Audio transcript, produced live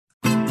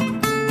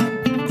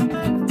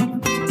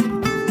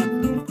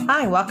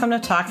Hi, welcome to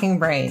Talking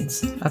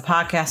Brains, a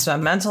podcast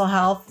about mental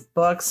health,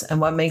 books, and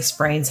what makes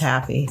brains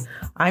happy.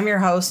 I'm your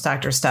host,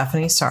 Dr.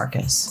 Stephanie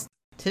Sarkis.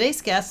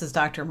 Today's guest is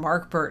Dr.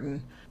 Mark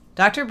Burton.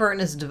 Dr.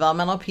 Burton is a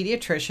developmental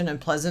pediatrician in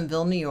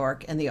Pleasantville, New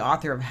York, and the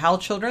author of How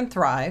Children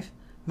Thrive,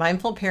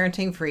 Mindful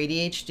Parenting for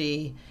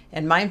ADHD,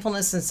 and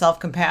Mindfulness and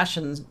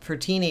Self-Compassion for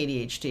Teen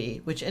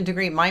ADHD, which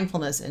integrate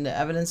mindfulness into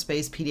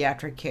evidence-based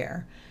pediatric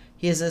care.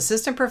 He is an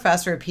assistant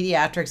professor of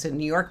pediatrics at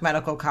New York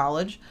Medical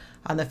College,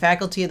 on the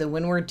faculty of the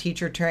Windward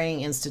Teacher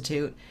Training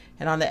Institute,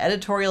 and on the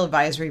editorial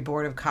advisory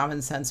board of Common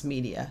Sense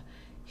Media.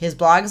 His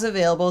blog is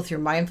available through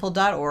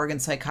mindful.org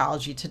and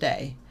Psychology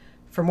Today.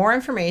 For more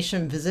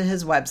information, visit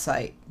his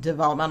website,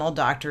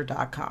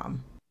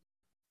 developmentaldoctor.com.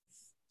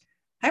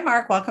 Hi,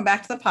 Mark. Welcome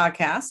back to the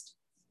podcast.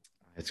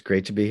 It's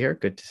great to be here.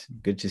 Good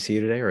to see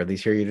you today, or at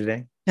least hear you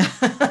today.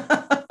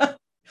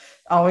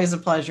 Always a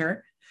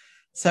pleasure.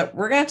 So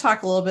we're going to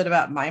talk a little bit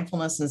about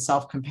mindfulness and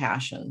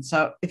self-compassion.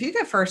 So if you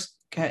could first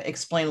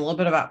explain a little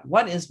bit about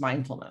what is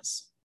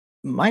mindfulness.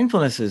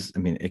 Mindfulness is,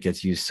 it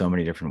gets used so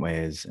many different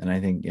ways. And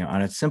I think,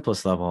 on its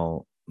simplest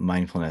level,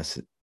 mindfulness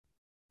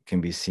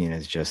can be seen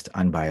as just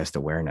unbiased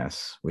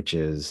awareness, which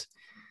is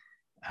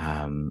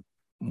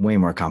way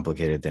more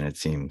complicated than it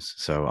seems.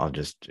 So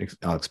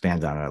I'll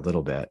expand on it a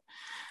little bit.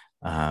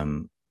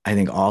 I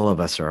think all of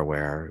us are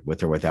aware,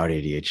 with or without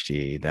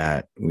ADHD,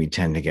 that we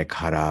tend to get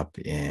caught up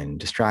in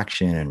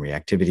distraction and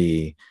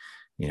reactivity.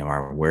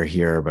 We're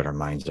here, but our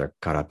minds are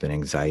caught up in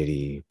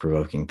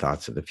anxiety-provoking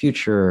thoughts of the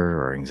future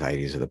or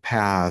anxieties of the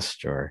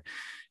past, or,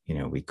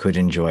 we could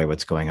enjoy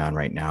what's going on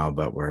right now,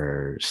 but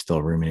we're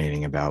still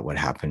ruminating about what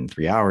happened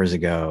 3 hours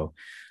ago.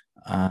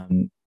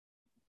 And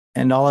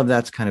all of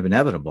that's kind of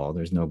inevitable.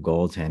 There's no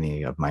goal to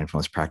any of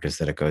mindfulness practice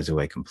that it goes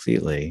away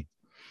completely.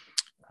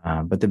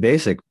 But the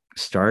basic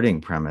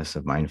starting premise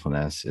of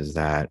mindfulness is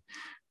that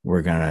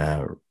we're going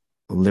to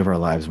live our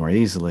lives more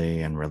easily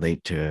and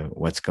relate to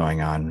what's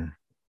going on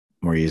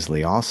more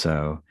easily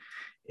also,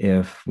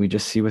 if we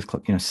just see with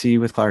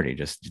clarity,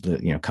 just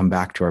come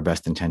back to our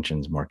best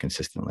intentions more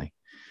consistently,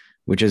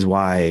 which is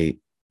why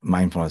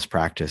mindfulness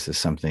practice is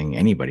something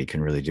anybody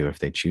can really do if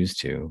they choose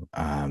to.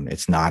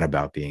 It's not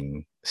about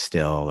being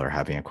still or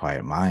having a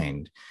quiet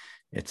mind.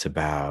 It's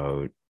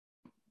about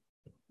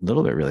a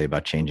little bit really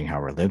about changing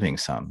how we're living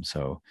some.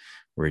 So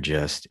we're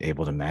just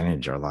able to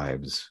manage our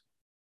lives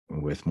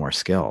with more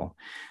skill.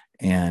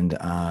 And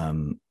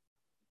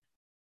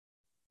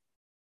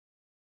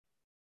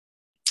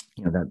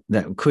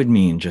that could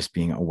mean just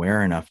being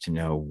aware enough to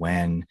know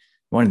when.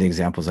 One of the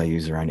examples I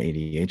use around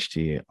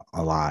ADHD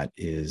a lot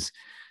is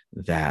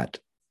that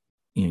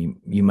you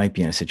might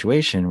be in a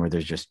situation where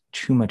there's just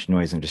too much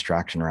noise and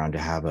distraction around to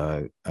have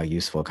a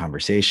useful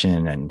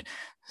conversation, and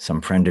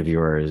some friend of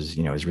yours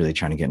is really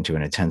trying to get into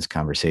an intense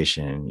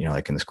conversation,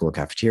 like in the school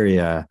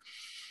cafeteria,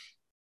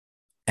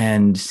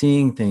 and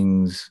seeing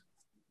things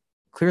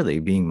clearly,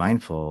 being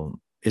mindful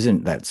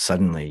isn't that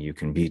suddenly you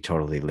can be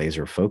totally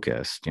laser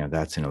focused.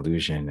 That's an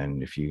illusion.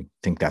 And if you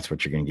think that's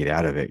what you're going to get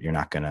out of it, you're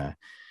going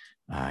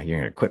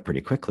to quit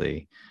pretty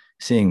quickly.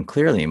 Seeing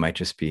clearly might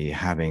just be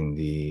having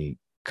the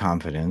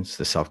confidence,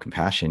 the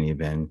self-compassion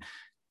even,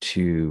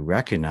 to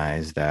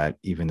recognize that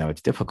even though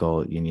it's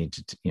difficult, you need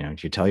to,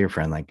 you tell your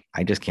friend, like,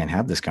 I just can't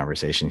have this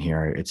conversation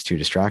here. It's too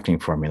distracting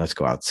for me. Let's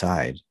go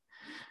outside.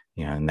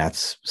 And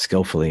that's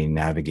skillfully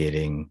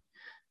navigating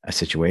a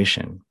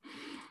situation.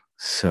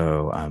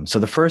 So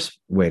the first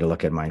way to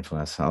look at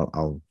mindfulness,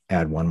 I'll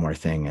add one more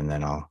thing and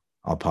then I'll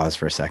pause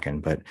for a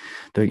second. But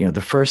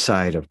the first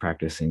side of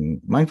practicing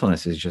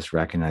mindfulness is just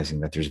recognizing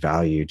that there's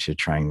value to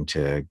trying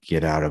to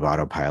get out of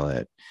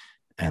autopilot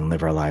and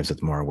live our lives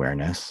with more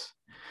awareness.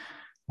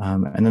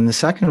 And then the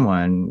second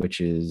one,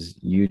 which is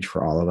huge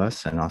for all of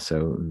us and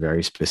also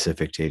very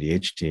specific to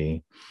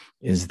ADHD,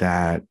 is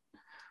that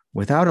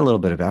without a little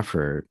bit of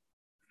effort,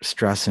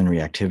 stress and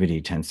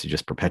reactivity tends to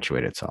just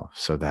perpetuate itself,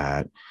 so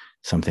that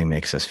something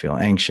makes us feel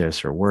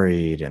anxious or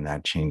worried, and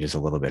that changes a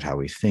little bit how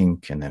we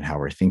think, and then how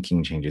we're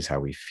thinking changes how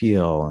we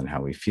feel, and how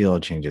we feel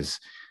changes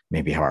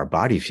maybe how our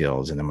body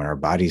feels, and then when our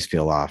bodies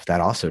feel off, that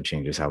also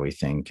changes how we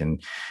think.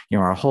 And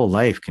our whole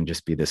life can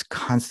just be this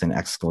constant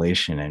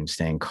escalation and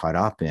staying caught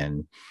up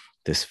in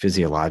this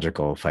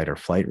physiological fight or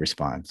flight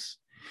response.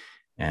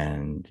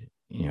 And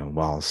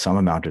while some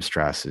amount of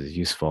stress is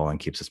useful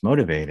and keeps us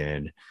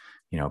motivated,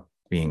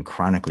 being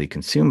chronically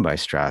consumed by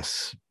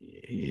stress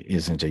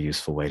isn't a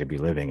useful way to be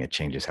living. It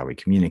changes how we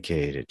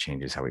communicate. It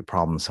changes how we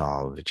problem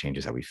solve. It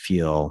changes how we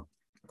feel.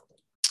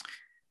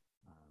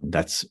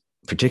 That's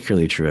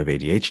particularly true of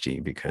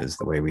ADHD, because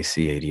the way we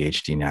see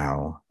ADHD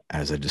now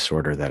as a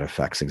disorder that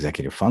affects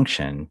executive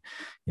function,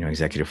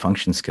 executive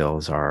function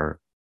skills are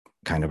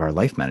kind of our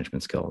life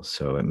management skills.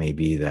 So it may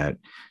be that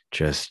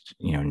just,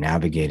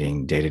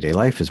 navigating day-to-day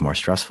life is more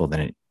stressful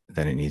than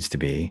it needs to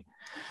be.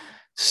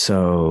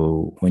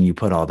 So when you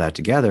put all that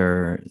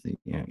together,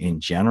 in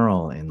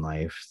general in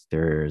life,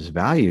 there's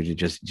value to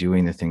just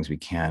doing the things we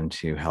can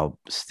to help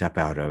step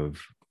out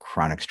of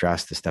chronic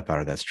stress, to step out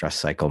of that stress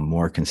cycle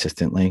more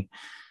consistently.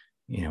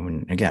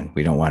 And again,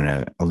 we don't want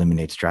to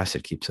eliminate stress.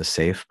 It keeps us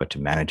safe, but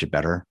to manage it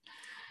better.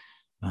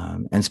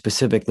 And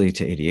specifically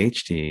to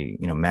ADHD,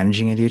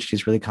 managing ADHD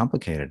is really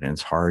complicated, and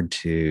it's hard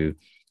to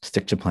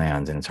stick to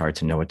plans, and it's hard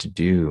to know what to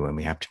do, and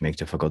we have to make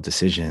difficult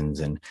decisions,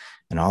 and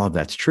all of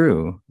that's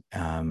true.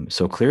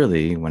 So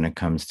clearly, when it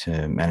comes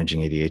to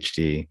managing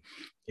ADHD,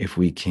 if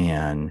we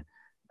can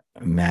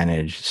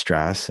manage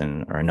stress,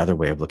 or another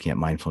way of looking at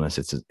mindfulness,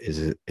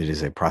 it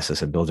is a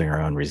process of building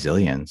our own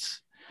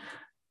resilience.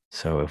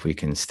 So if we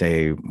can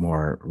stay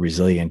more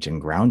resilient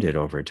and grounded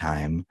over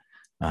time,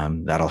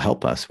 that'll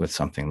help us with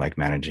something like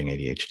managing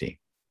ADHD.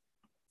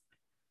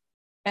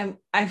 And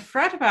I've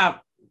read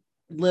about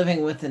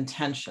living with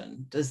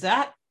intention. Does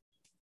that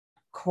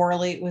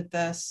correlate with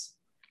this?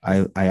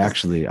 I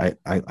actually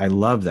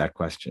love that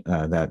question,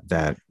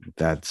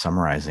 that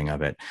summarizing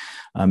of it.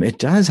 It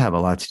does have a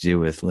lot to do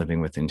with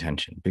living with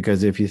intention,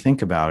 because if you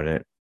think about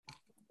it,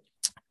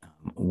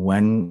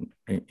 when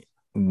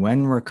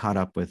we're caught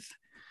up with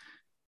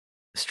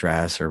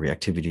stress or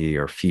reactivity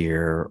or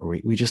fear, or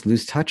we just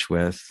lose touch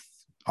with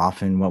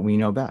often what we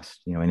know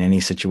best. In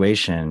any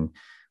situation,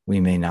 we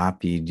may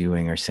not be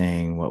doing or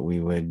saying what we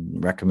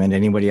would recommend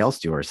anybody else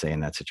do or say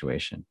in that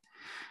situation.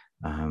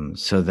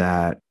 So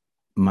that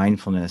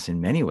mindfulness in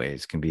many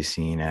ways can be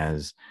seen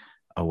as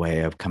a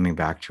way of coming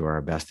back to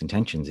our best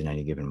intentions in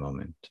any given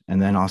moment.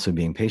 And then also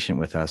being patient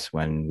with us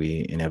when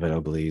we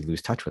inevitably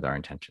lose touch with our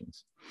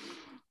intentions.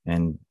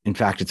 And in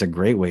fact, it's a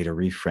great way to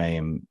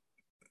reframe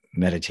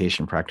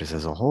meditation practice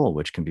as a whole,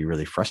 which can be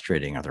really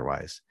frustrating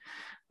otherwise.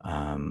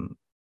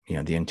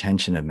 The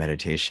intention of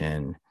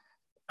meditation,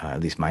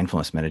 at least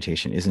mindfulness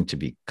meditation, isn't to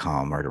be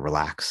calm or to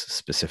relax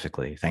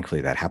specifically.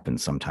 Thankfully, that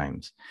happens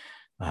sometimes.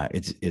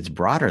 It's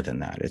broader than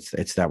that.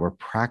 It's that we're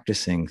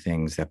practicing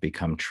things that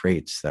become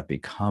traits, that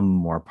become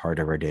more part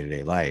of our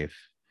day-to-day life.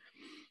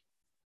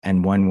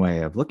 And one way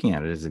of looking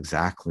at it is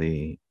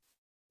exactly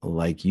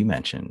like you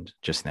mentioned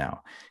just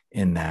now,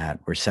 in that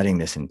we're setting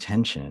this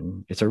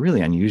intention. It's a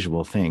really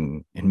unusual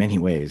thing in many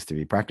ways to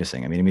be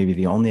practicing. I mean, it may be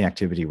the only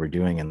activity we're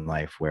doing in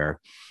life where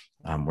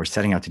we're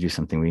setting out to do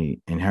something we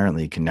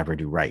inherently can never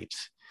do right.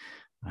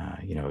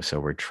 So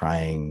we're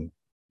trying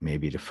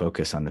maybe to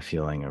focus on the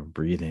feeling of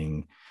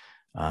breathing,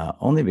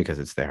 only because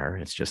it's there.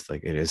 It's just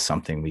like, it is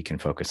something we can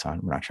focus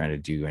on. We're not trying to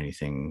do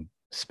anything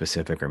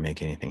specific or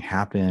make anything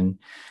happen.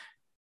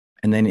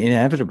 And then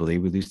inevitably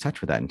we lose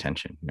touch with that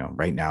intention.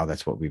 Right now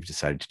that's what we've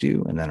decided to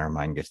do. And then our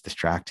mind gets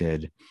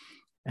distracted.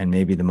 And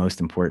maybe the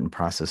most important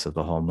process of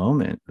the whole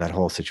moment, that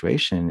whole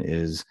situation,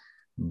 is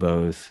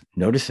both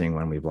noticing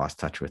when we've lost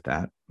touch with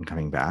that and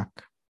coming back,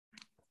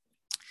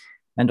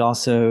 and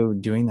also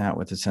doing that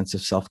with a sense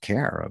of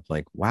self-care of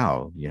like,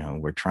 wow,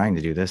 we're trying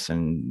to do this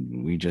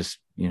and we just,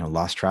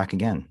 lost track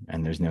again.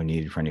 And there's no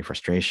need for any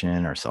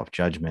frustration or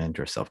self-judgment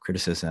or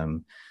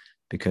self-criticism,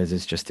 because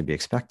it's just to be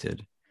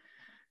expected.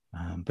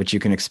 But you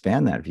can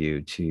expand that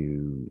view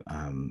to,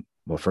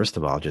 well, first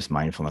of all, just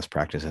mindfulness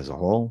practice as a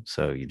whole.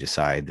 So you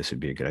decide this would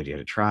be a good idea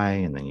to try,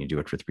 and then you do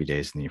it for 3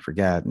 days and then you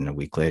forget. And a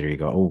week later you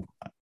go, oh,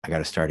 I got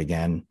to start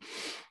again.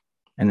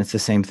 And it's the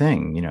same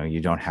thing. You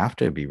don't have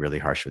to be really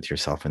harsh with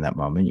yourself in that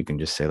moment. You can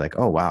just say like,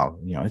 oh, wow,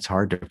 it's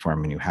hard to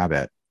form a new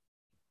habit.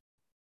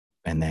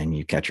 And then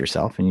you catch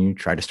yourself and you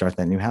try to start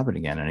that new habit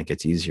again. And it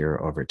gets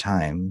easier over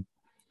time.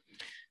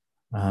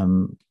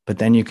 But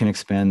then you can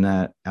expand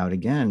that out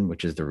again,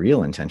 which is the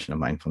real intention of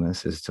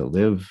mindfulness, is to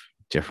live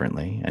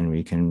differently. And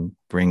we can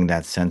bring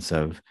that sense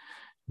of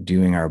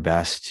doing our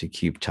best to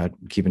keep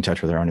in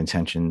touch with our own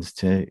intentions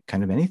to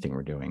kind of anything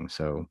we're doing.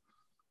 So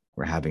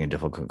we're having a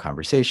difficult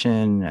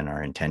conversation and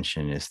our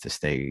intention is to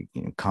stay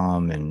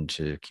calm and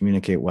to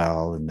communicate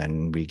well. And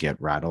then we get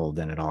rattled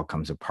and it all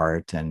comes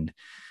apart. And,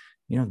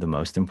 the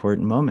most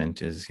important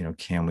moment is,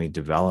 can we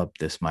develop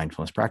this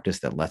mindfulness practice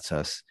that lets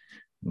us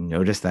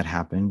notice that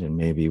happened, and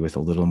maybe with a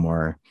little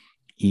more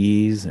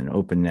ease and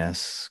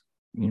openness,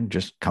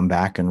 just come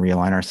back and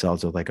realign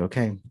ourselves with like,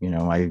 okay,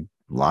 I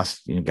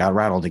lost, got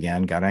rattled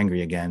again, got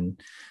angry again,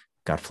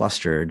 got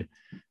flustered.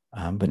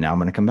 But now I'm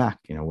going to come back.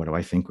 What do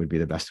I think would be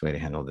the best way to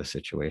handle this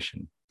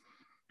situation?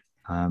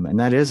 And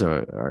that is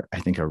I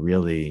think a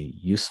really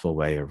useful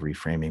way of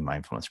reframing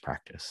mindfulness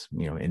practice.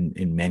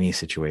 In many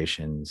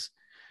situations,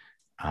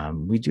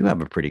 we do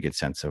have a pretty good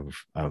sense of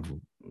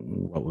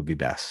what would be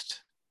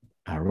best.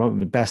 What would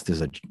be best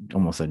is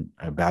almost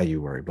a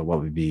value word, but what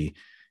would be,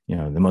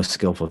 the most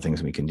skillful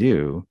things we can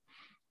do.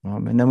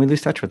 And then we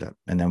lose touch with it.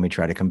 And then we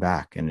try to come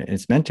back. And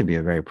it's meant to be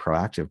a very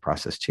proactive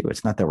process too.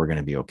 It's not that we're going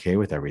to be okay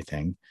with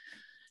everything,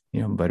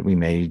 but we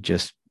may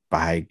just,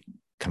 by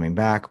coming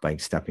back, by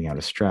stepping out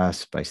of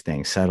stress, by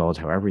staying settled,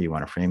 however you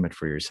want to frame it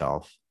for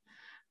yourself,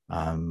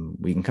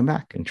 we can come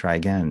back and try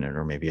again,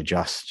 or maybe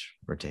adjust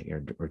or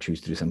choose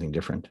to do something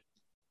different.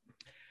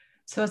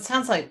 So it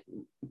sounds like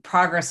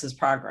progress is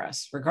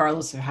progress,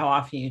 regardless of how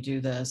often you do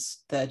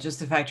this, that just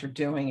the fact you're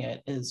doing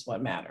it is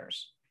what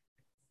matters.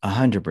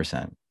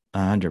 100%.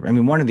 100. I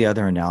mean, one of the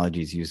other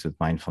analogies used with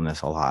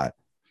mindfulness a lot,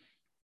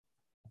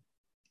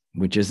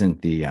 which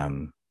isn't the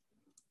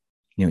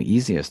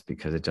easiest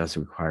because it does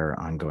require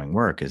ongoing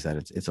work, is that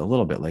it's a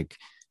little bit like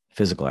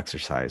physical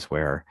exercise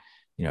where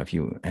if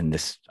you, and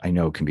this I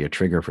know can be a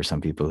trigger for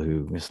some people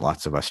who, there's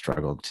lots of us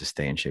struggle to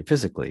stay in shape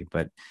physically,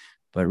 but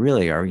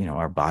really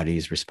our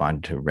bodies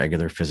respond to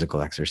regular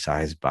physical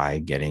exercise by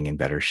getting in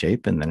better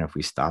shape. And then if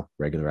we stop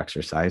regular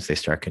exercise, they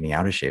start getting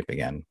out of shape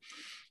again.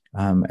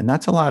 And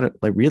that's a lot of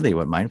like really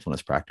what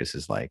mindfulness practice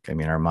is like. I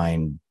mean, our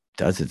mind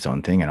does its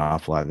own thing an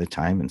awful lot of the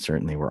time. And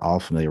certainly we're all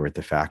familiar with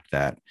the fact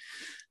that,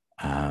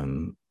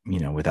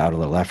 without a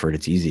little effort,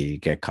 it's easy to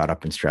get caught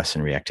up in stress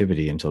and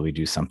reactivity until we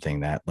do something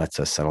that lets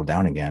us settle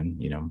down again,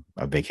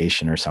 a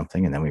vacation or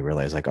something. And then we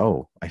realize like,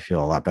 oh, I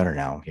feel a lot better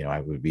now.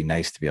 It would be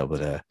nice to be able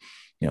to,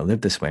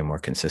 live this way more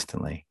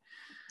consistently.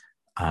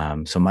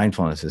 So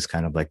mindfulness is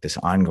kind of like this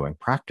ongoing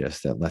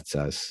practice that lets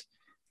us,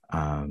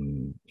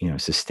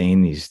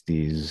 sustain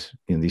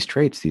these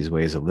traits, these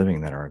ways of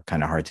living that are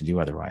kind of hard to do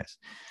otherwise.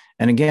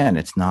 And again,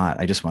 it's not,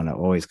 I just want to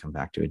always come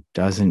back to it.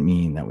 Doesn't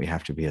mean that we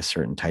have to be a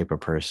certain type of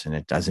person.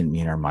 It doesn't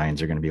mean our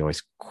minds are going to be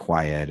always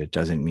quiet. It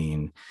doesn't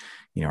mean,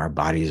 our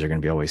bodies are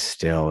going to be always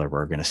still, or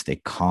we're going to stay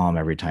calm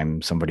every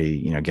time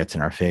somebody, gets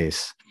in our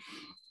face.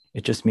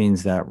 It just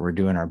means that we're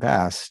doing our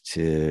best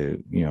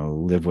to,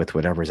 live with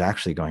whatever's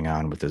actually going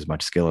on with as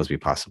much skill as we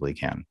possibly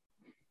can.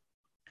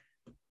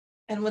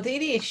 And with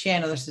ADHD, I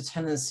know there's a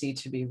tendency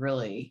to be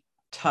really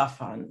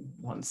tough on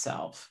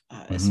oneself,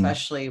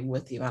 especially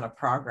with the amount of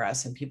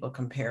progress, and people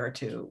compare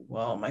to,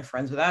 well, my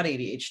friends without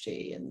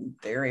ADHD and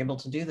they're able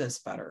to do this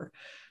better.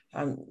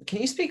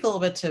 Can you speak a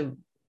little bit to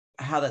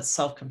how that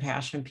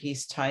self-compassion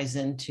piece ties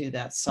into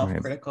that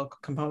self-critical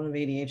component of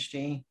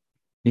ADHD?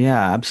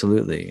 Yeah,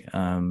 absolutely.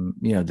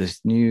 This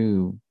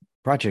new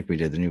project we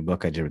did, the new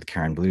book I did with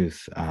Karen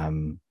Bluth,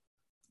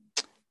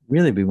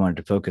 really we wanted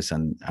to focus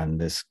on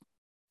this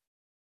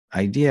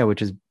idea,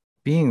 which is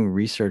being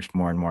researched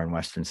more and more in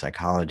Western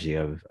psychology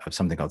of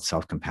something called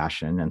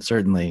self-compassion. And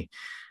certainly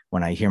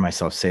when I hear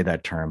myself say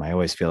that term, I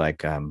always feel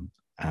like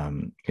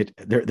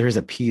there's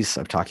a piece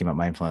of talking about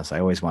mindfulness. I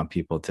always want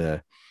people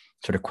to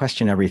sort of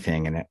question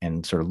everything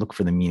and sort of look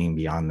for the meaning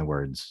beyond the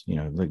words,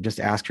 like just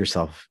ask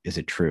yourself, is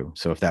it true?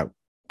 So if that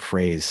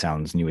phrase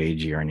sounds new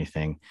agey or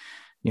anything,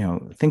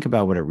 think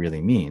about what it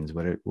really means.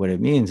 What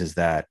it means is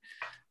that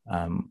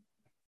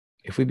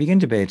if we begin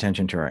to pay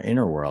attention to our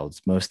inner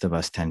worlds, most of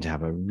us tend to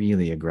have a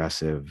really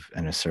aggressive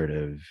and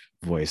assertive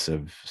voice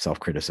of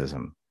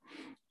self-criticism.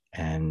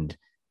 And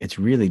it's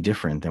really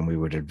different than we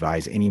would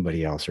advise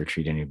anybody else or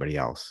treat anybody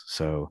else.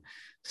 So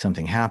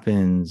something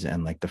happens,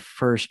 and like the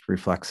first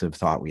reflexive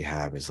thought we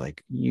have is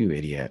like, you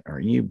idiot, or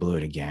you blew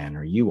it again,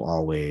 or you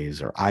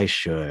always, or I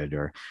should,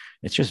 or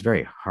it's just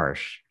very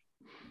harsh.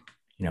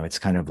 It's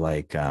kind of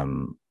like, I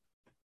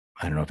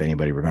don't know if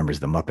anybody remembers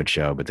the Muppet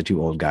Show, but the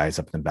two old guys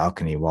up in the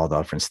balcony,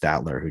 Waldorf and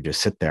Statler, who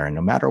just sit there, and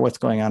no matter what's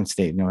going on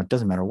stage, it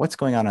doesn't matter what's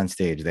going on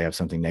stage, they have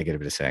something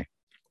negative to say.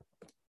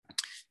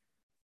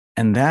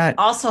 And that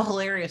also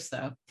hilarious,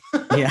 though.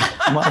 Yeah,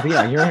 well,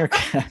 yeah,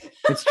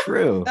 it's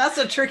true. That's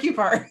the tricky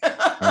part.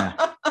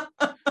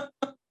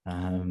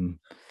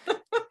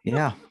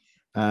 Yeah.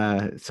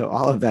 So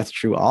all of that's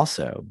true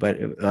also, but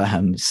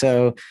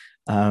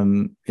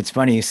it's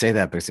funny you say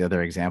that, because the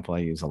other example I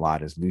use a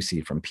lot is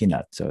Lucy from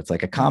Peanuts. So it's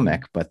like a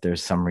comic, but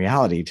there's some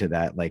reality to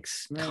that, like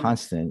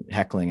constant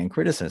heckling and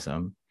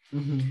criticism.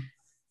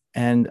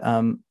 And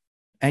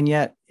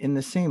yet in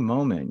the same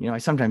moment, I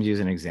sometimes use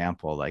an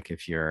example, like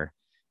if you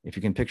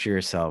can picture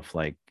yourself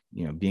like,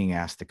 being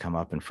asked to come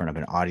up in front of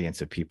an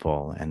audience of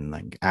people, and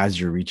like as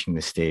you're reaching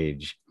the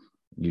stage,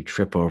 you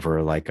trip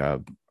over like a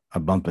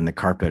bump in the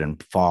carpet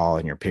and fall,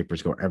 and your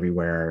papers go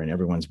everywhere and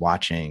everyone's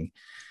watching.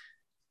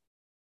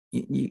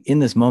 In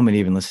this moment,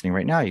 even listening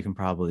right now, you can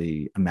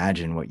probably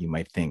imagine what you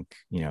might think,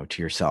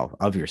 to yourself,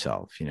 of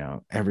yourself.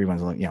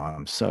 Everyone's like,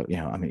 I'm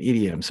an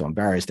idiot. I'm so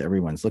embarrassed.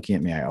 Everyone's looking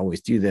at me. I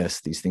always do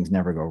this. These things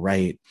never go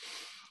right.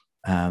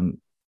 And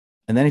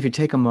then if you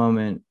take a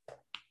moment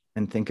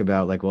and think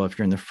about like, well, if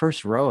you're in the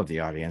first row of the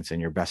audience and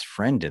your best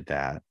friend did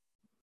that,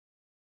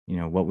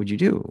 what would you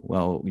do?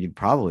 Well, you'd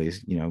probably,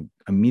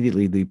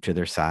 immediately leap to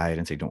their side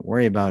and say, don't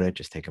worry about it.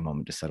 Just take a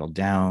moment to settle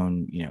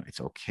down. It's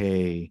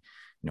okay.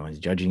 No one's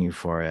judging you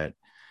for it.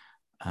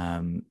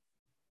 And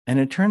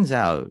it turns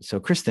out, so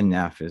Kristin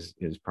Neff is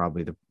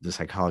probably the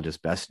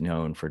psychologist best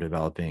known for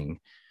developing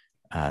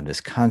this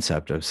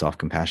concept of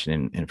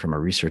self-compassion and from a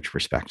research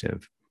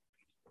perspective.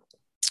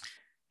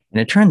 And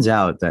it turns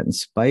out that in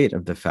spite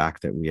of the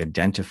fact that we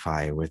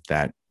identify with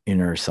that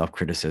inner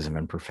self-criticism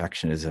and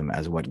perfectionism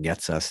as what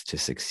gets us to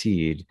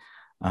succeed,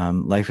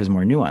 life is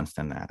more nuanced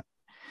than that.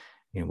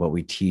 What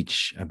we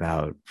teach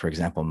about, for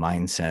example,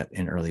 mindset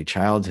in early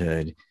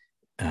childhood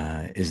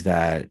is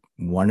that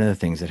one of the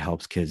things that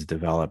helps kids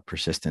develop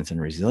persistence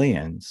and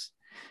resilience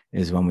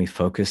is when we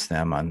focus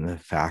them on the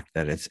fact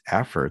that it's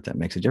effort that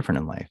makes a difference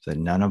in life, that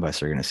none of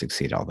us are going to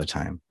succeed all the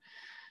time.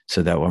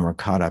 So that when we're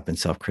caught up in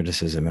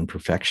self-criticism and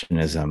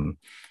perfectionism,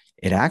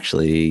 it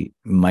actually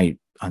might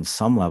on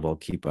some level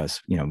keep us,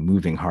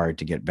 moving hard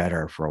to get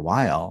better for a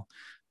while,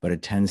 but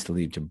it tends to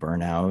lead to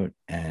burnout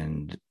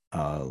and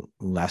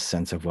less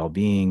sense of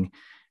well-being.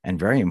 And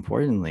very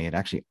importantly, it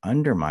actually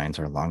undermines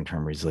our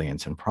long-term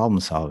resilience and problem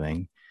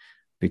solving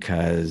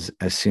because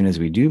as soon as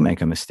we do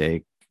make a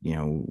mistake,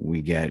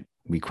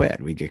 we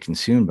quit, we get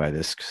consumed by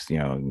this,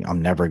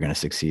 I'm never going to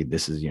succeed.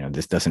 This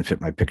doesn't fit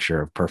my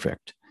picture of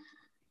perfect.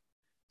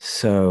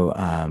 So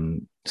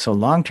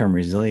long-term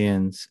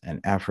resilience and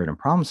effort and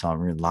problem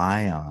solving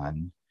rely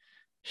on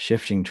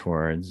shifting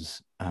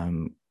towards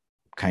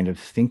kind of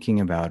thinking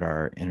about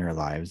our inner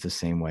lives the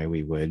same way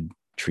we would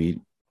treat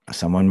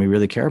someone we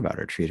really care about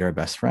or treat our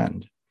best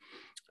friend.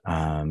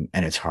 And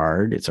it's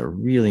hard. It's a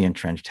really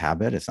entrenched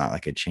habit. It's not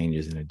like it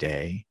changes in a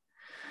day.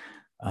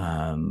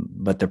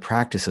 But the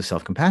practice of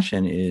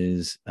self-compassion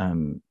is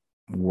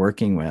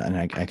working with, and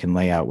I can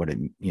lay out what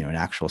an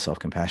actual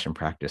self-compassion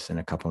practice in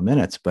a couple of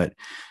minutes, but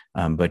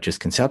just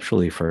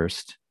conceptually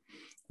first,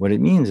 what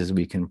it means is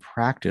we can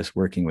practice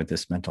working with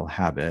this mental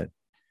habit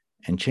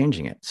and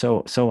changing it.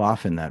 So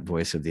often that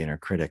voice of the inner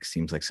critic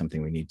seems like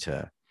something we need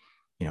to,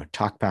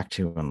 talk back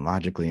to and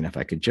logically, and if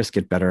I could just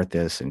get better at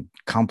this and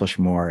accomplish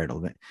more,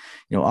 it'll,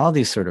 all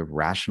these sort of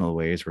rational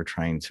ways we're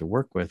trying to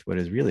work with what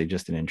is really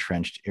just an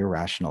entrenched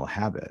irrational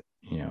habit.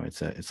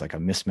 It's like a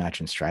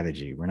mismatch in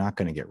strategy. We're not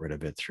going to get rid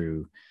of it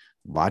through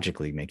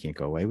logically making it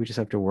go away. We just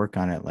have to work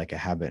on it like a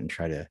habit and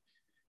try to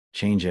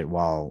change it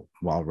while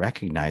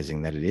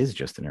recognizing that it is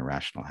just an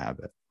irrational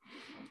habit.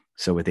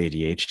 So with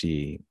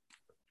ADHD,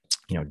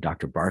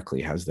 Dr.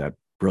 Barkley has that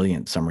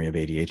brilliant summary of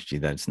ADHD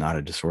that it's not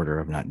a disorder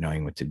of not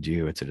knowing what to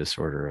do. It's a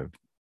disorder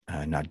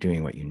of not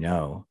doing what you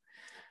know.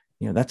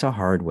 That's a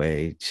hard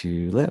way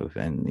to live.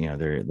 And,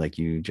 there, like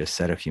you just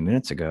said a few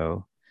minutes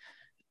ago,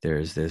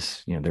 there's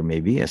this, there may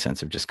be a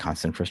sense of just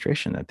constant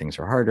frustration that things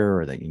are harder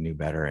or that you knew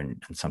better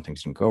and some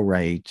things didn't go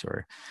right,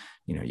 or,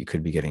 you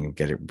could be getting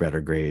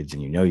better grades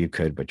and you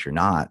could, but you're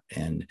not.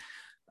 And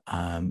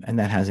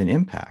that has an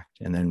impact.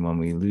 And then when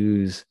we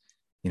lose,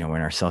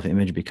 when our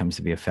self-image becomes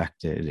to be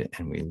affected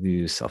and we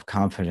lose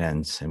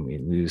self-confidence and we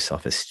lose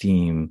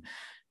self-esteem,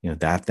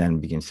 that then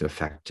begins to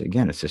affect,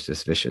 again, it's just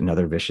this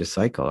another vicious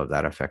cycle of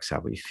that affects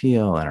how we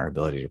feel and our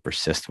ability to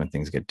persist when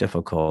things get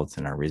difficult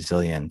and our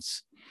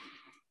resilience.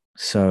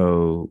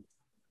 So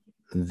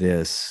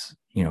this,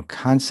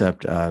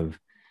 concept of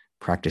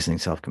practicing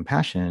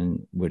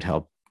self-compassion would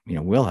help,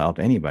 will help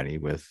anybody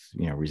with,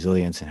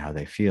 resilience and how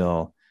they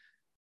feel.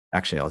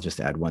 Actually, I'll just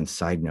add one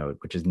side note,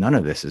 which is none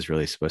of this is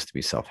really supposed to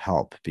be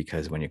self-help,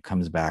 because when it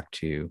comes back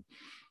to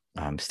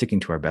sticking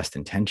to our best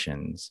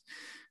intentions,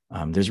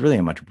 there's really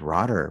a much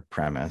broader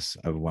premise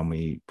of when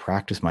we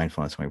practice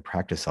mindfulness, when we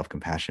practice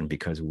self-compassion,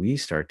 because we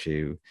start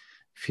to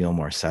feel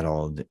more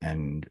settled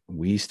and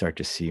we start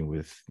to see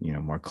with,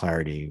 more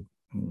clarity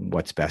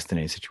what's best in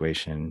any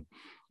situation.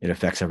 It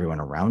affects everyone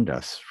around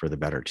us for the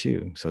better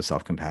too. So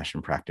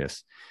self-compassion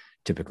practice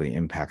typically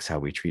impacts how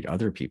we treat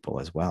other people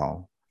as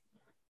well.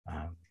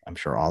 I'm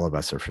sure all of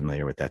us are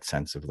familiar with that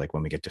sense of like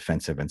when we get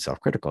defensive and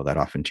self-critical, that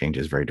often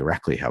changes very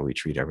directly how we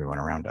treat everyone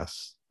around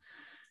us.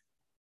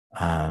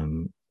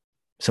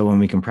 So when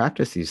we can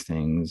practice these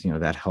things,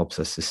 that helps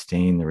us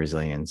sustain the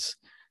resilience,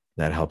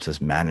 that helps us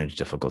manage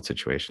difficult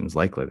situations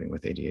like living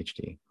with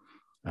ADHD.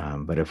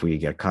 But if we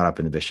get caught up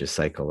in the vicious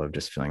cycle of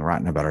just feeling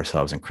rotten about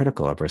ourselves and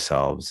critical of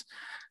ourselves,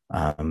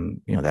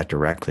 that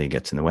directly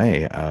gets in the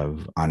way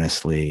of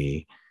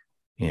honestly,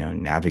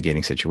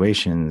 navigating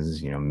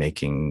situations,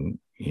 making,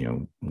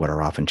 what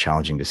are often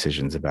challenging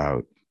decisions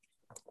about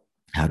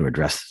how to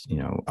address,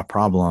 a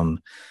problem.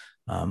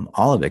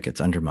 All of it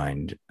gets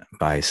undermined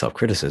by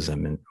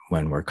self-criticism. And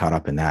when we're caught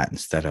up in that,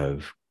 instead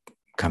of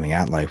coming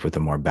at life with a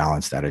more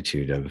balanced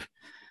attitude of,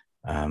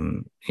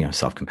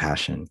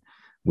 self-compassion,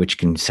 which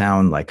can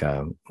sound like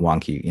a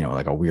wonky,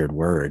 like a weird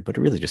word, but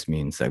it really just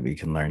means that we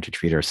can learn to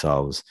treat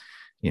ourselves,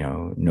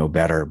 no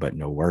better, but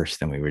no worse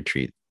than we would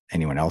treat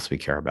anyone else we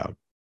care about.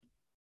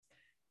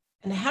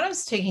 And how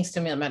does taking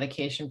stimulant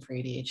medication for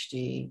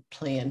ADHD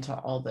play into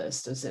all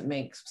this? Does it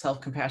make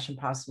self-compassion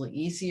possibly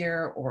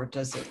easier, or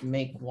does it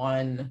make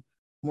one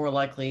more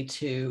likely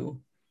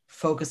to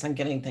focus on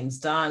getting things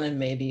done and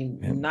maybe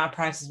not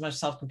practice as much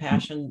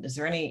self-compassion? Is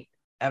there any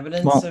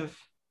evidence of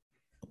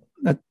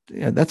that?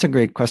 Yeah, that's a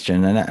great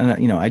question. And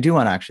I do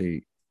want to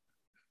actually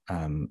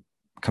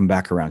come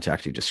back around to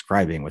actually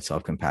describing what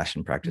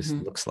self-compassion practice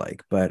looks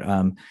like. But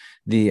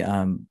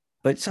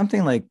but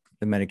something like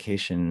the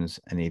medications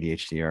and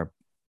ADHD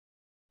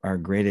are a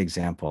great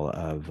example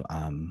of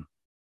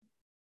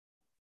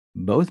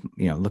both,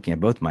 looking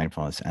at both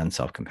mindfulness and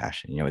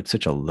self-compassion. It's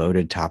such a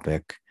loaded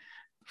topic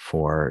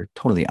for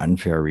totally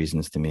unfair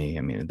reasons to me.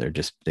 I mean,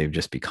 they've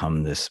just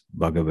become this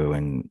bugaboo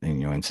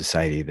in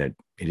society that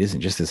it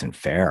isn't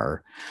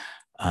fair.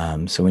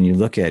 So when you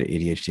look at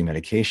ADHD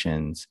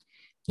medications,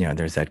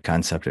 there's that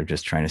concept of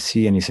just trying to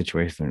see any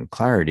situation with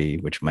clarity,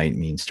 which might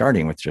mean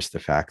starting with just the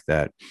fact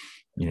that,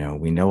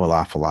 we know an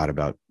awful lot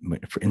about,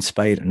 in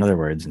spite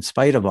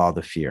of all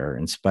the fear,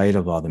 in spite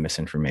of all the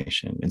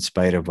misinformation, in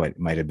spite of what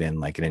might have been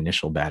like an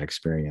initial bad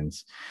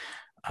experience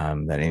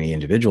that any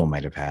individual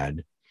might have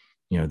had,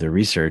 the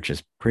research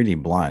is pretty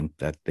blunt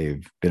that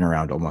they've been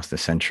around almost a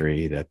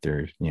century, that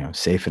they're,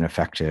 safe and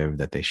effective,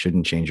 that they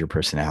shouldn't change your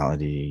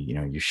personality.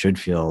 You should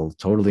feel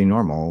totally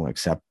normal,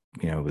 except,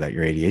 that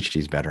your ADHD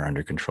is better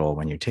under control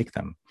when you take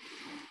them.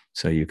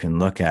 So you can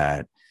look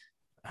at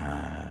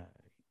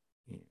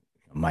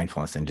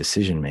mindfulness and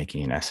decision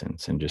making in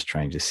essence, and just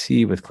trying to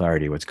see with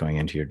clarity what's going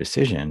into your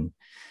decision,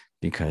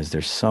 because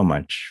there's so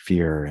much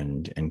fear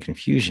and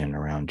confusion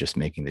around just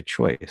making the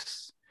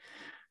choice.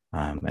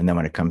 And then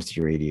when it comes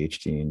to your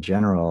ADHD in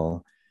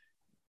general,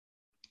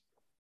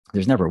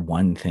 there's never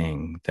one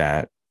thing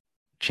that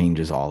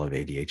changes all of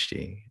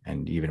ADHD.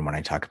 And even when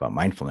I talk about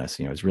mindfulness,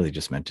 it's really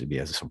just meant to be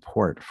as a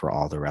support for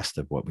all the rest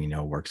of what we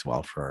know works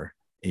well for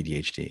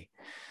ADHD.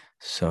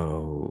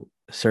 So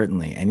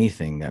certainly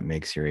anything that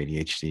makes your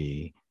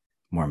ADHD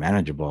more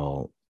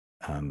manageable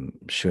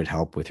should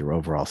help with your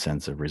overall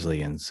sense of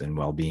resilience and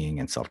well-being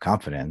and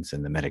self-confidence.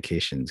 And the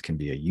medications can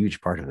be a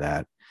huge part of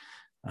that,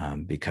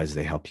 because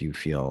they help you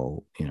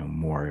feel,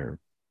 more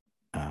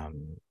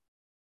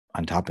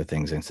on top of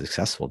things and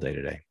successful day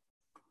to day.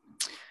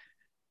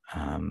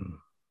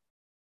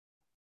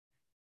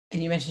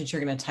 And you mentioned you're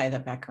going to tie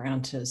that back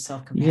around to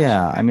self-compassion.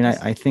 Yeah. Practice. I mean,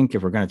 I think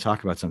if we're going to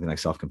talk about something like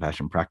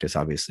self-compassion practice,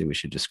 obviously we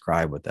should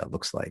describe what that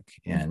looks like.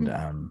 And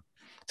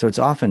so it's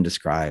often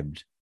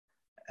described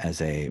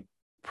as a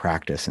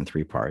practice in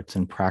 3 parts.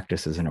 And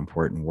practice is an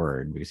important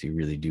word because you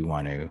really do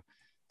want to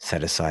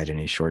set aside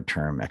any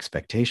short-term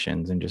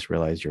expectations and just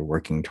realize you're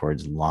working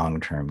towards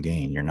long-term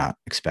gain. You're not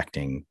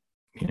expecting,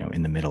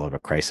 in the middle of a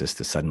crisis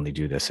to suddenly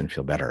do this and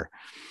feel better.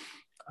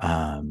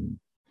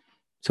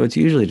 So it's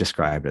usually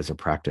described as a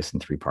practice in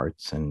 3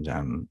 parts.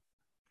 And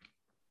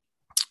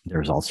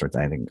there's all sorts.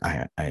 I think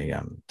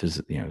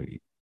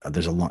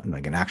there's a lot,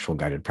 like an actual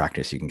guided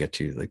practice you can get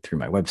to, like through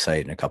my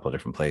website and a couple of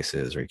different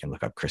places, or you can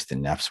look up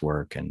Kristen Neff's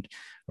work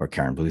or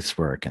Karen Bluth's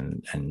work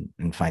and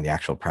find the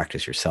actual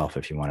practice yourself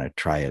if you want to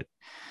try it.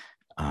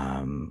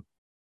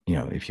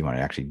 If you want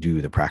to actually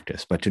do the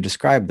practice. But to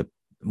describe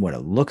what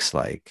it looks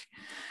like,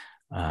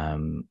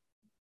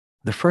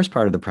 the first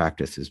part of the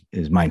practice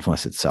is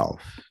mindfulness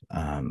itself,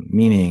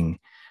 meaning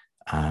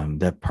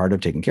that part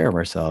of taking care of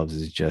ourselves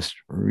is just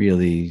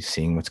really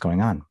seeing what's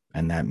going on.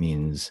 And that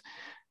means,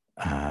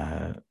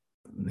 I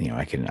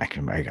can,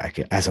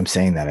 as I'm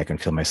saying that, I can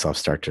feel myself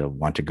start to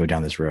want to go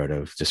down this road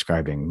of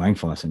describing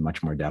mindfulness in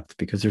much more depth,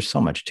 because there's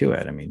so much to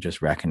it. I mean,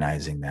 just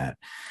recognizing that,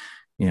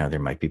 there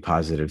might be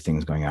positive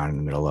things going on in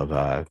the middle of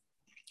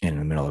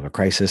a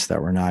crisis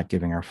that we're not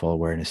giving our full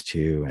awareness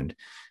to. And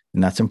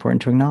that's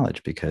important to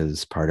acknowledge,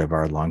 because part of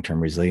our long-term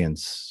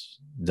resilience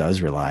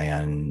does rely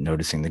on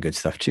noticing the good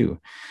stuff too.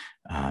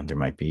 There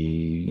might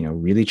be,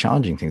 really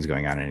challenging things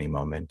going on at any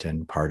moment.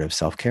 And part of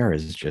self-care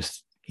is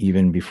just,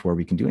 even before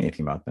we can do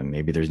anything about them,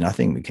 maybe there's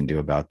nothing we can do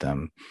about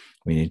them,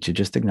 we need to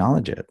just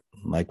acknowledge it,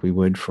 like we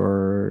would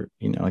for,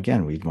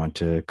 again, we'd want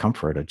to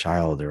comfort a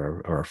child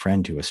or a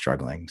friend who is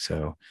struggling.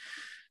 So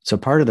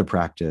part of the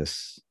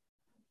practice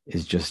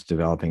is just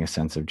developing a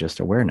sense of just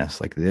awareness,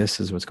 like this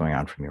is what's going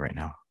on for me right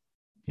now.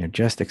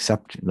 Just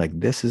accept, like,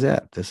 this is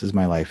it. This is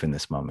my life in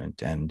this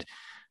moment. And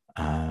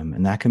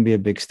that can be a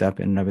big step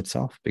in and of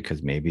itself,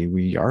 because maybe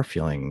we are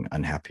feeling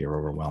unhappy or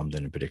overwhelmed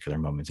in a particular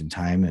moment in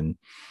time.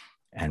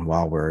 And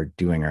while we're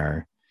doing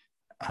our,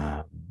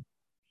 while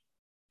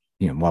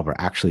we're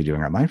actually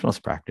doing our mindfulness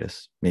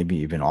practice, maybe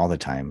even all the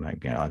time,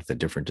 it's a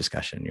different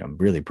discussion,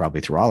 really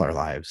probably through all our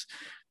lives,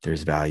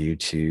 there's value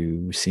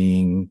to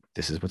seeing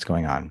this is what's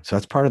going on. So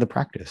that's part of the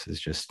practice, is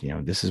just,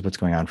 this is what's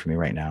going on for me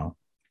right now.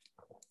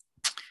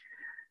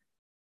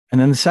 And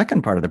then the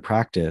second part of the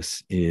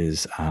practice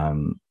is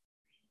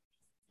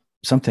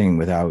something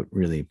without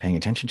really paying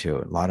attention to.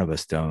 A lot of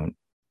us don't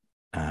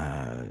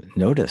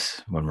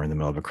notice when we're in the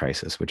middle of a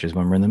crisis, which is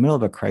when we're in the middle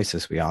of a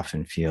crisis, we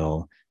often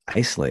feel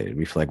isolated.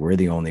 We feel like we're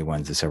the only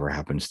ones this ever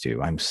happens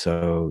to. I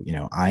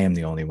am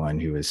the only one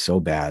who is so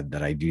bad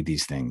that I do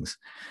these things.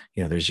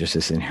 There's just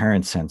this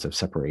inherent sense of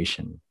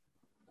separation.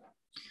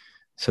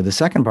 So the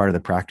second part of the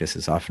practice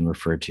is often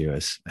referred to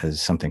as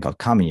something called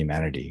common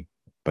humanity.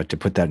 But to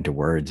put that into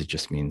words, it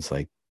just means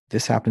like,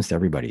 this happens to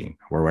everybody,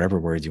 or whatever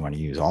words you want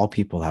to use. All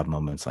people have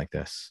moments like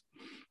this.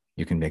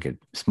 You can make it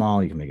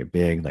small, you can make it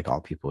big, like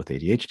all people with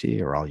ADHD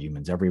or all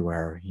humans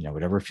everywhere,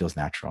 whatever feels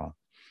natural.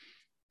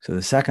 So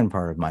the second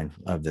part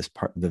of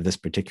this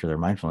particular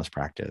mindfulness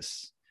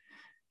practice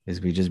is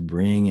we just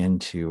bring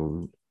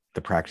into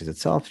the practice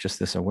itself just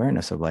this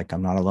awareness of, like,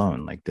 I'm not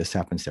alone. Like, this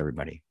happens to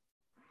everybody.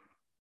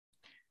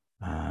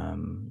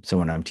 So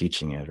when I'm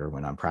teaching it or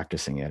when I'm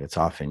practicing it, it's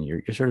often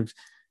you're sort of,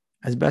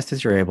 as best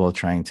as you're able,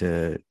 trying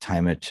to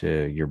time it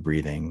to your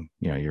breathing.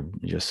 You're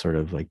just sort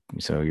of like,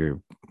 so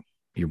you're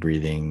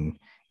breathing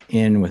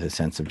in with a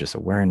sense of just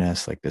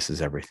awareness, like this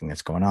is everything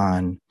that's going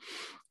on.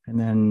 And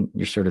then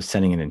you're sort of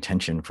setting an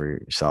intention for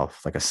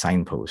yourself, like a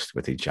signpost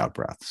with each out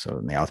breath. So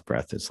in the out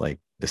breath, it's like,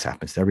 this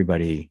happens to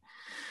everybody.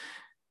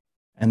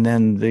 And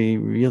then the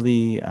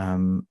really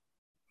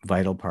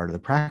vital part of the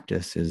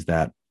practice is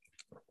that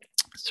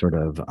sort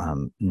of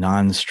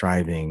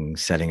non-striving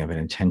setting of an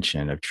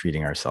intention of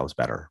treating ourselves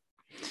better.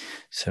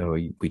 So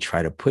we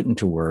try to put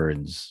into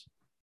words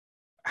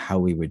how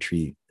we would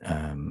treat,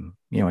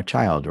 a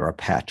child or a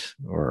pet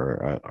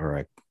or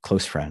a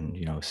close friend.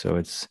 So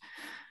it's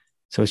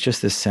So it's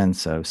just this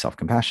sense of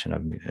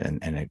self-compassion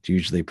and it's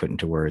usually put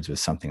into words with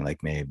something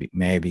like, may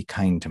I be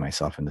kind to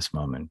myself in this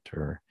moment,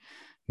 or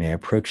may I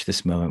approach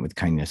this moment with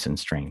kindness and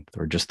strength,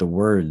 or just the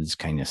words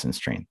kindness and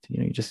strength.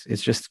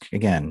 It's just,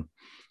 again,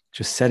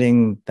 just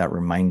setting that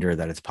reminder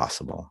that it's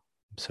possible.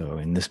 So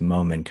in this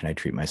moment, can I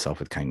treat myself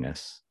with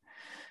kindness?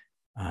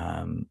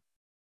 And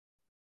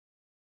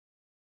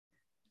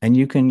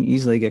you can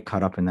easily get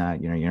caught up in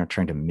that. You're not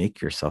trying to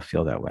make yourself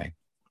feel that way.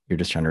 You're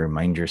just trying to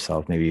remind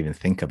yourself, maybe even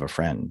think of a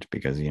friend,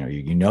 because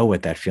you know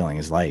what that feeling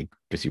is like,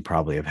 because you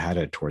probably have had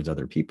it towards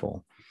other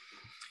people.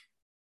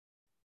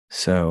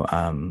 So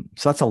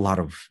that's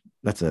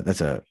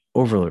a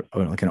over,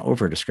 like an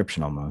over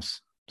description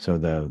almost. So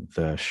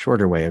the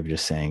shorter way of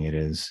just saying it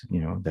is,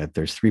 that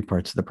there's three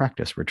parts of the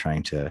practice. We're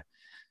trying to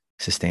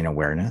sustain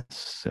awareness.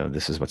 So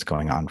this is what's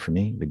going on for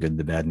me, the good,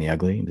 the bad, and the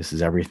ugly. This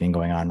is everything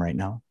going on right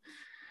now.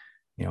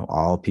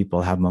 All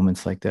people have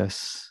moments like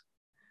this,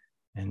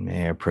 and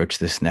may I approach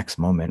this next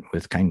moment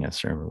with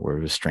kindness or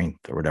with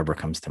strength or whatever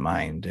comes to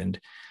mind. And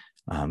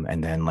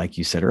then, like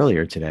you said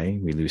earlier today,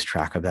 we lose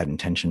track of that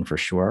intention for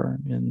sure.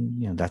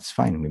 And, that's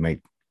fine. We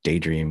might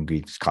daydream,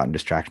 be caught in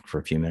distraction for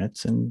a few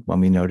minutes. And when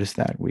we notice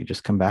that, we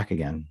just come back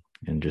again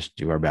and just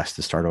do our best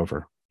to start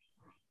over.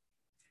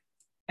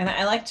 And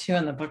I like too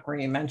in the book where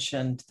you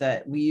mentioned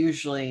that we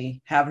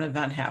usually have an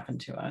event happen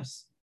to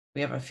us. We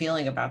have a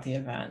feeling about the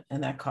event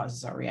and that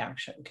causes our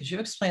reaction. Could you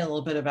explain a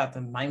little bit about the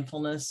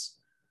mindfulness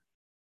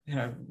kind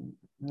of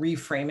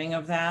reframing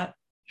of that?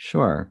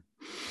 Sure.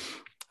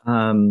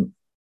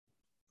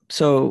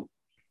 So,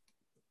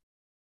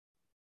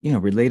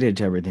 related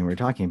to everything we're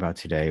talking about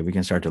today, we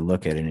can start to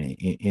look at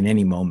in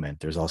any moment.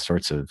 There's all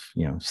sorts of,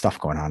 stuff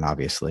going on,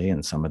 obviously,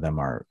 and some of them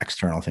are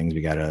external things we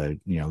got to,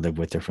 live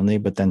with differently.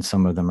 But then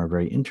some of them are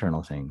very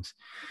internal things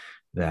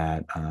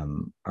that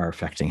are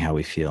affecting how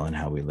we feel and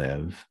how we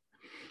live.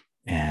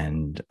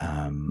 And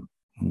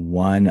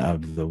one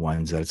of the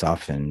ones that's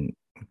often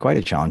quite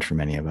a challenge for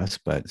many of us,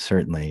 but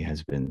certainly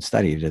has been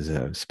studied as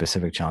a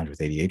specific challenge with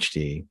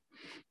ADHD,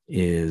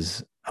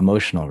 is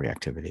emotional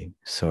reactivity.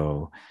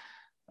 So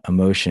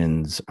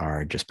emotions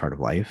are just part of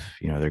life.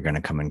 They're going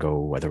to come and go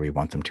whether we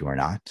want them to or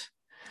not.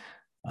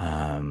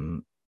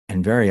 And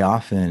very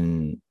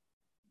often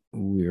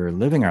we're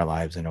living our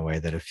lives in a way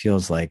that it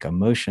feels like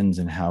emotions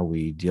and how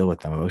we deal with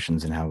them,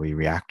 emotions and how we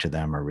react to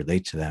them or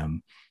relate to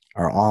them,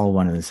 are all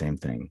one and the same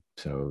thing.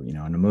 So,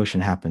 an emotion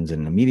happens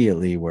and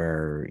immediately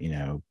we're,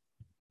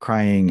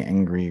 crying,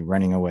 angry,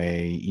 running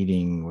away,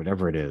 eating,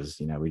 whatever it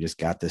is, we just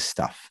got this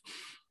stuff.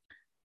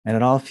 And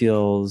it all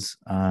feels,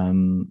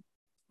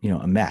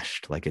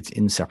 enmeshed, like it's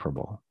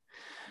inseparable.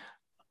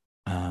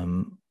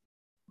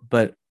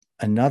 But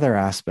another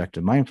aspect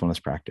of mindfulness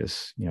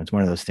practice, it's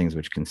one of those things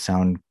which can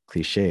sound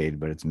cliched,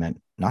 but it's meant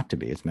not to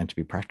be. It's meant to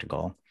be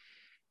practical,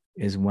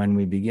 is when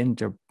we begin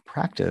to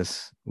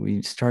practice,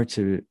 we start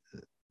to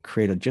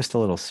create just a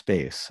little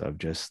space of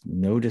just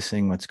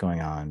noticing what's going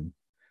on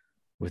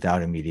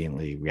without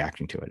immediately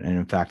reacting to it. And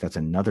in fact, that's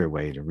another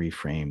way to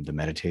reframe the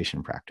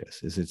meditation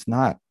practice, is it's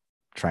not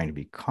trying to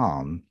be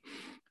calm.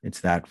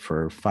 It's that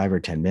for 5 or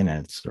 10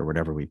 minutes or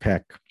whatever we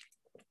pick,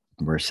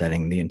 we're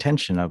setting the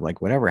intention of,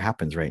 like, whatever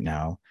happens right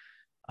now,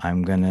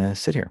 I'm going to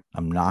sit here.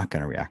 I'm not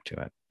going to react to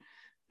it.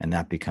 And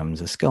that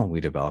becomes a skill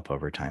we develop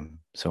over time.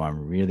 So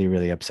I'm really,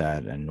 really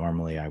upset. And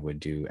normally I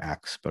would do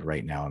X, but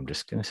right now I'm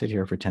just going to sit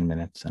here for 10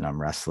 minutes and I'm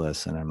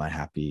restless and I'm not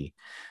happy.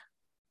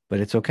 But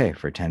it's okay.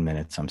 For 10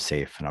 minutes, I'm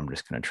safe. And I'm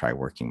just going to try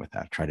working with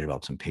that, try to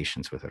develop some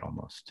patience with it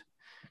almost.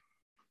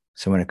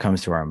 So when it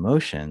comes to our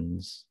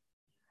emotions,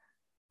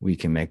 we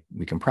can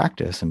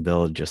practice and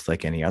build, just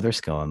like any other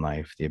skill in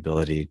life, the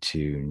ability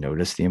to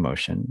notice the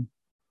emotion,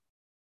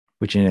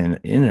 which in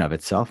and of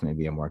itself may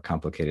be a more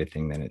complicated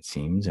thing than it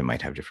seems. It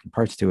might have different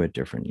parts to it,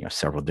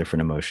 several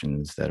different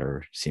emotions that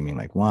are seeming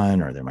like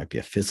one, or there might be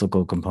a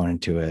physical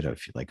component to it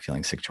of like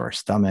feeling sick to our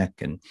stomach.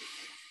 And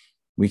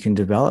we can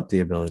develop the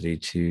ability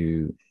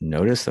to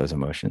notice those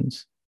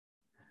emotions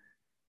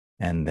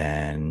and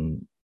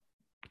then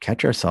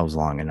catch ourselves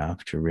long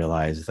enough to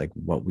realize, like,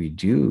 what we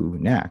do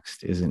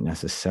next isn't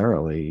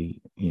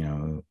necessarily,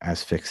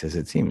 as fixed as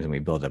it seems. And we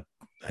build up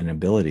an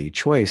ability.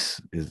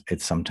 Choice is,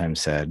 it's sometimes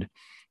said,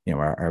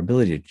 our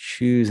ability to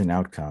choose an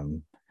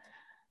outcome,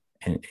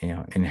 and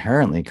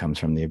inherently comes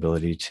from the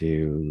ability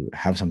to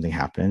have something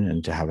happen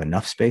and to have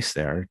enough space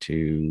there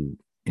to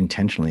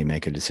intentionally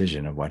make a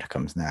decision of what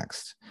comes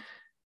next.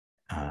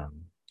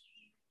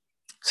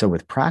 So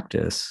with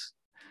practice,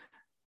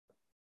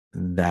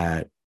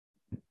 that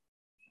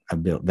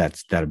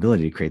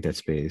ability to create that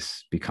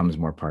space becomes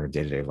more part of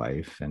day-to-day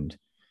life. And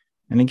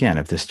again,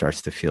 if this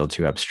starts to feel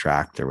too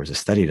abstract, there was a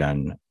study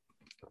done,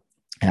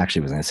 I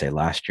actually was going to say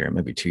last year,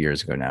 maybe 2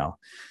 years ago now,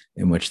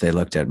 in which they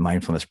looked at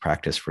mindfulness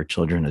practice for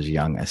children as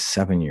young as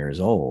 7 years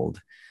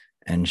old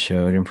and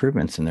showed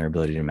improvements in their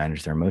ability to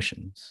manage their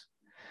emotions.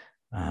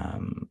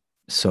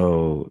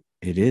 So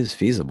it is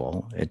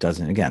feasible. It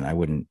doesn't, again, I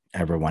wouldn't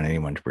ever want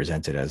anyone to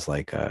present it as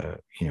like a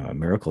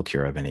miracle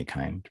cure of any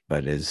kind,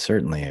 but is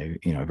certainly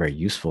a very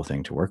useful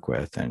thing to work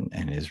with,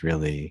 and is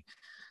really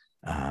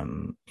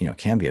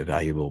can be a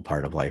valuable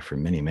part of life for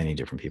many, many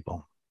different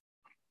people.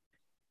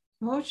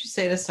 What would you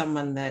say to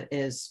someone that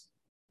is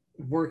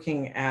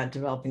working at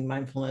developing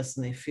mindfulness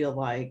and they feel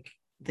like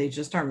they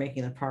just aren't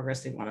making the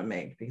progress they want to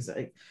make? Because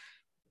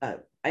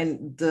I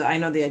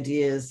know the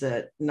idea is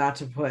that not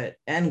to put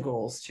end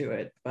goals to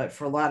it, but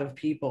for a lot of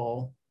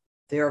people,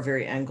 they are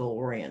very end goal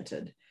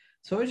oriented.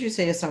 So what would you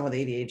say to someone with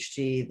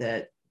ADHD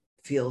that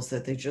feels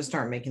that they just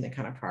aren't making the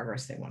kind of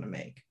progress they want to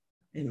make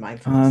in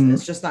mindfulness, and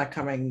it's just not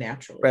coming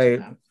naturally to Right.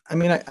 them? I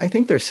mean, I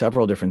think there's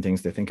several different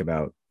things to think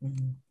about.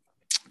 Mm-hmm.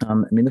 I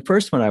mean, the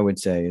first one I would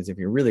say is if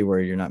you're really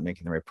worried you're not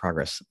making the right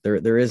progress,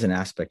 there is an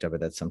aspect of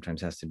it that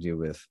sometimes has to do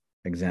with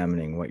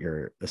examining what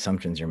your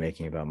assumptions you're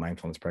making about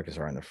mindfulness practice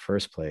are in the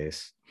first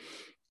place,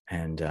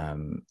 and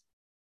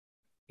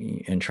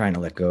trying to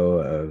let go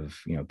of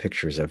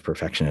pictures of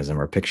perfectionism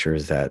or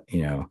pictures that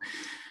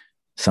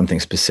something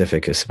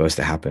specific is supposed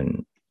to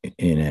happen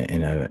in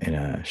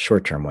a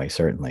short-term way,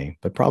 certainly,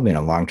 but probably in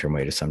a long-term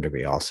way to some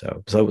degree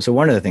also. So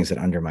one of the things that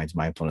undermines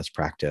mindfulness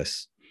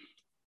practice,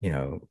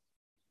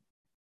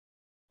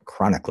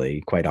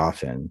 chronically, quite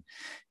often,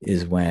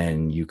 is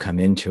when you come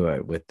into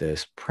it with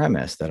this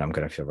premise that I'm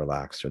going to feel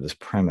relaxed, or this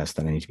premise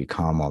that I need to be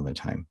calm all the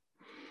time.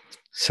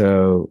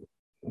 So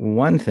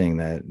one thing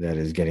that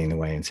is getting in the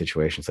way in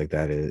situations like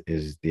that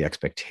is the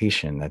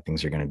expectation that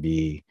things are going to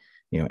be,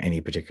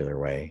 any particular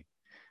way.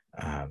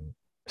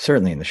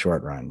 Certainly in the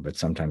short run, but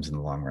sometimes in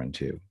the long run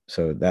too.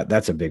 So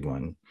that's a big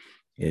one.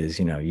 Is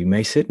you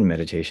may sit in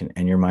meditation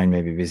and your mind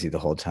may be busy the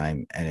whole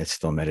time, and it's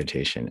still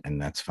meditation,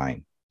 and that's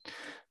fine.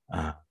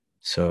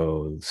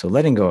 So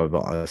letting go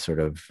of sort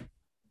of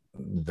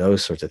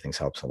those sorts of things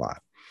helps a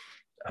lot.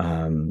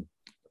 The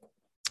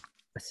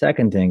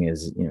second thing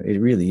is, it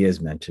really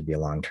is meant to be a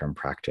long-term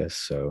practice.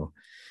 So,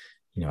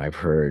 I've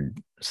heard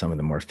some of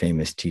the more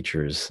famous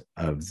teachers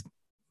of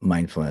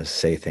mindfulness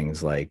say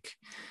things like,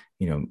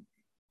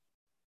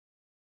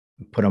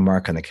 put a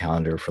mark on the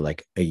calendar for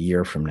like a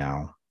year from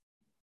now,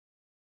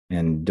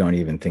 and don't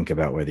even think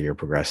about whether you're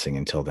progressing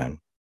until then.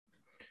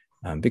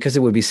 Because it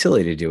would be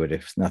silly to do it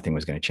if nothing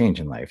was going to change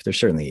in life. There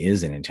certainly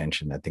is an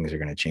intention that things are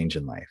going to change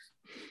in life,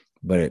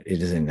 but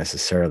it isn't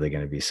necessarily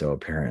going to be so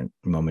apparent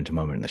moment to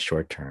moment in the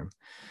short term.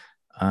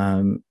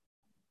 And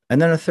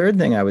then a third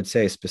thing I would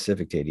say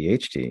specific to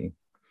ADHD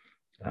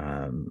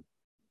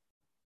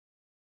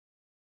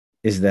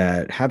is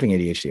that having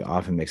ADHD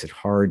often makes it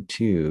hard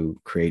to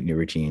create new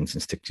routines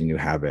and stick to new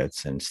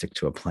habits and stick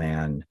to a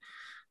plan.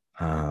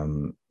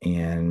 And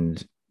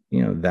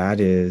that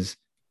is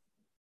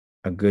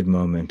a good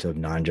moment of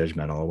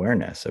non-judgmental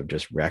awareness, of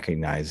just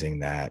recognizing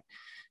that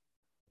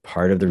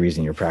part of the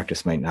reason your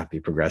practice might not be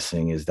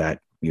progressing is that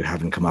you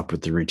haven't come up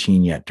with the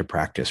routine yet to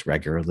practice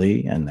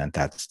regularly, and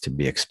that's to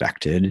be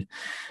expected.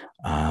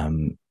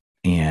 And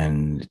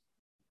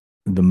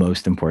the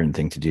most important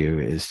thing to do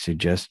is to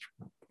just,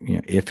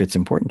 if it's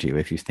important to you,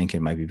 if you think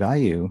it might be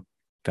valuable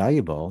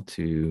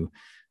to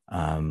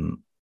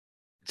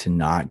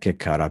not get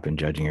caught up in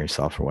judging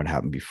yourself for what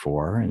happened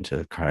before, and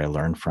to try to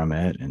learn from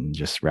it, and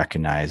just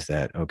recognize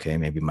that, okay,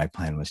 maybe my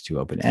plan was too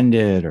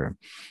open-ended, or,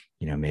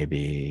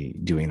 maybe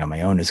doing it on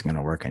my own isn't going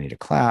to work. I need a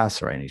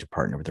class, or I need to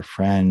partner with a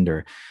friend,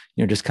 or,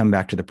 just come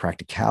back to the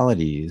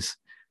practicalities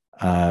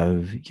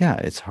of,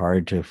 it's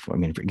hard to,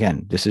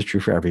 again, this is true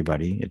for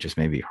everybody. It just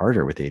may be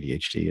harder with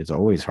ADHD. It's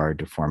always hard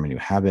to form a new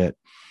habit.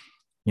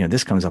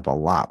 This comes up a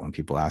lot when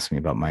people ask me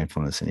about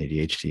mindfulness and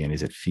ADHD and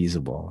is it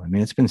feasible?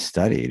 It's been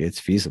studied. It's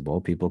feasible.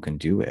 People can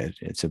do it.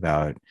 It's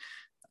about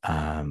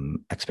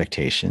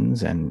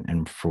expectations,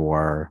 and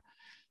for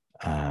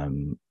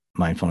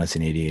mindfulness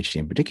and ADHD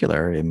in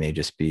particular, it may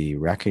just be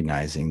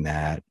recognizing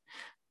that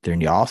there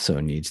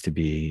also needs to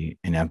be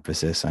an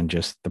emphasis on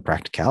just the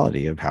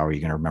practicality of how are you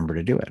going to remember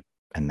to do it.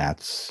 And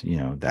that's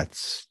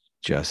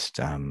just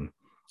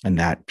and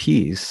that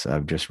piece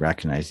of just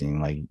recognizing,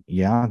 like,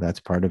 that's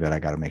part of it. I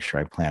got to make sure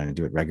I plan and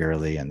do it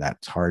regularly, and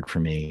that's hard for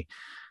me.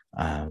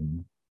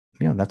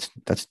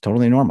 That's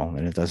totally normal,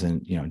 and it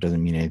doesn't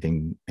mean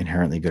anything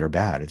inherently good or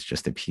bad. It's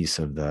just a piece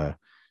of the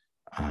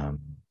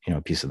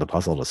piece of the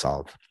puzzle to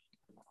solve.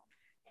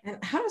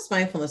 And how does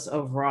mindfulness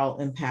overall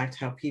impact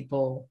how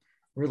people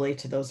relate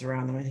to those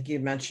around them? I think you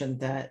mentioned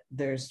that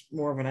there's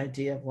more of an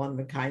idea of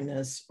loving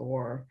kindness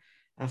or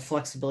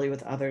flexibility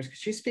with others.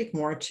 Could you speak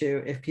more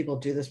to, if people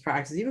do this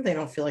practice, even if they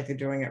don't feel like they're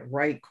doing it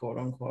right, quote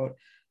unquote,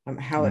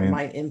 how it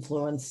might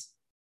influence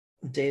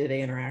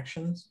day-to-day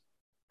interactions?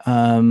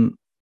 I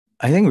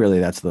think really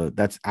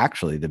that's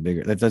actually the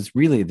bigger, that's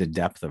really the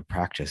depth of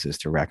practice, is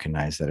to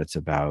recognize that it's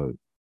about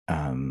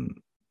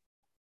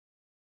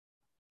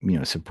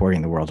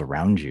supporting the world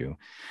around you.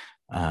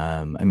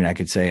 I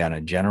could say on a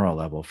general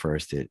level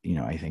first,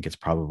 I think it's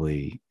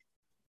probably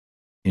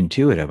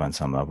intuitive on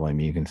some level.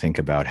 You can think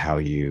about how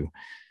you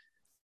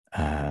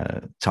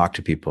talk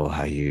to people,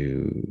 how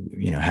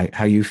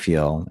how you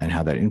feel, and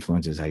how that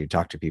influences how you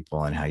talk to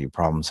people, and how you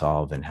problem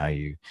solve, and how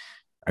you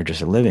are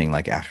just living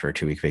like after a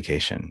 2-week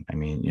vacation.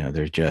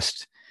 There's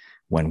just,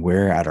 when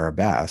we're at our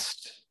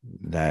best,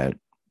 that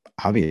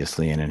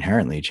obviously and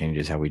inherently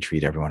changes how we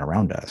treat everyone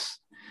around us.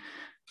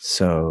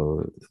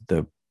 So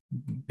the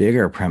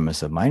bigger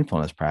premise of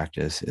mindfulness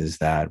practice is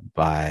that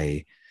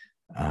by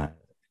uh,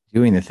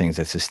 doing the things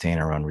that sustain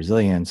our own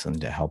resilience and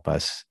to help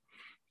us,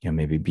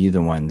 maybe be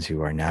the ones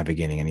who are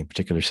navigating any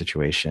particular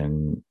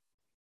situation,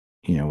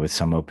 with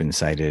some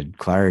open-sided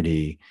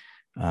clarity,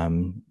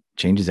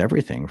 changes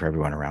everything for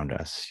everyone around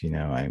us.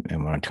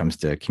 And when it comes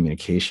to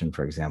communication,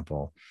 for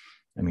example,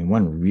 I mean,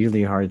 one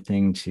really hard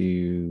thing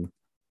to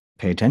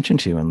pay attention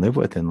to and live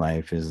with in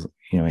life is,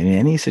 in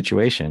any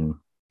situation,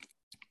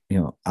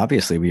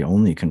 obviously we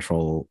only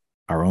control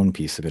our own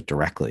piece of it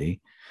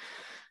directly.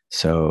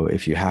 So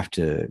if you have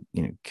to,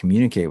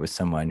 communicate with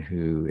someone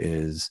who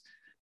is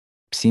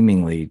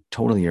seemingly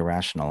totally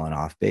irrational and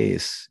off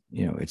base,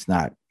 it's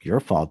not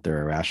your fault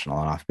they're irrational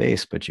and off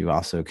base, but you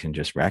also can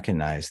just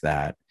recognize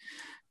that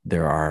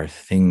there are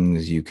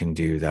things you can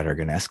do that are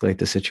going to escalate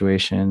the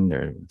situation.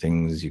 There are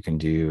things you can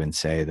do and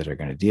say that are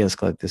going to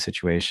de-escalate the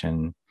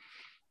situation.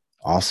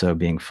 Also,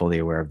 being fully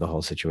aware of the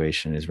whole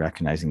situation is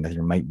recognizing that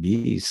there might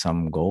be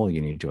some goal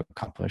you need to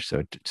accomplish.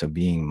 So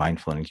being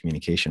mindful in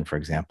communication, for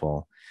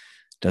example,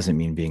 doesn't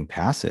mean being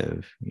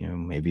passive.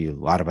 Maybe a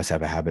lot of us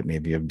have a habit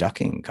maybe of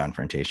ducking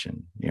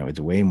confrontation. It's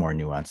way more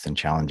nuanced and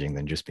challenging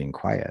than just being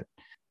quiet.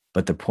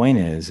 But the point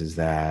is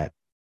that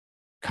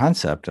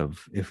concept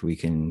of, if we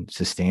can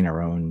sustain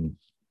our own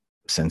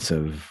sense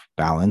of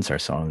balance, our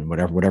own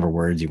whatever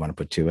words you want to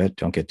put to it,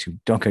 don't get too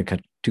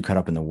caught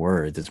up in the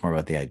words. It's more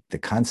about the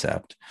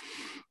concept.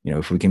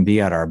 If we can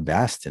be at our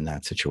best in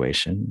that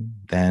situation,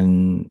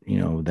 then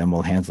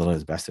we'll handle it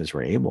as best as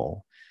we're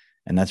able.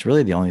 And that's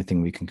really the only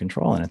thing we can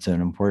control. And it's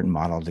an important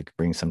model to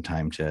bring some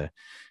time to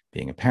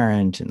being a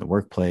parent in the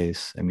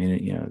workplace. I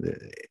mean,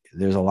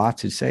 there's a lot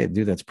to say,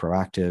 do that's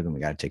proactive, and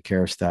we got to take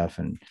care of stuff.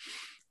 And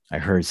I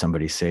heard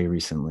somebody say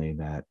recently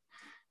that,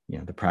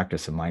 the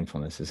practice of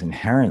mindfulness is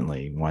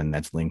inherently one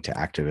that's linked to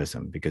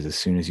activism, because as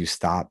soon as you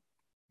stop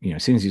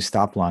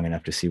long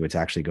enough to see what's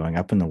actually going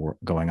on in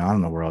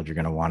the world, you're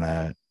going to want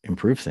to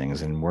improve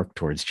things and work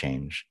towards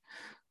change.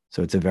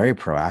 So it's a very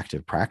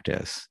proactive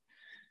practice.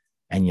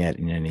 And yet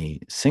in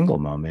any single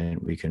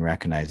moment, we can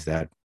recognize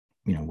that,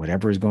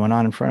 whatever is going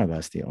on in front of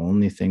us, the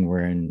only thing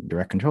we're in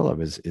direct control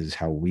of is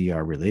how we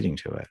are relating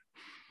to it.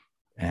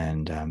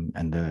 And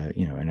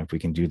if we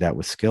can do that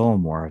with skill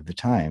more of the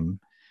time,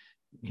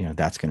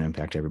 that's going to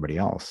impact everybody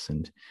else.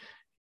 And,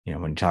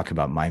 when you talk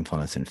about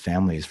mindfulness in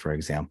families, for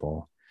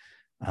example,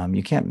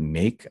 you can't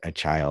make a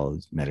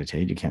child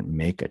meditate. You can't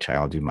make a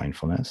child do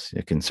mindfulness.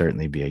 It can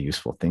certainly be a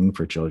useful thing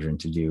for children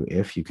to do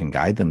if you can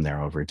guide them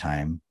there over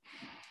time.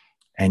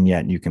 And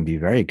yet you can be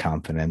very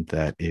confident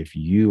that if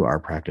you are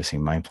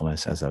practicing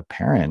mindfulness as a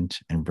parent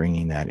and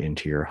bringing that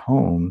into your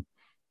home,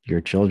 your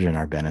children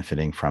are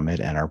benefiting from it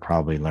and are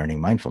probably learning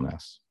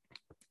mindfulness.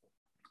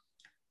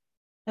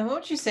 And what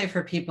would you say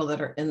for people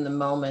that are in the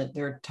moment,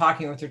 they're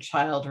talking with their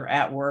child or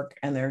at work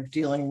and they're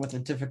dealing with a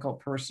difficult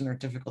person or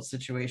difficult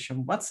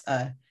situation? What's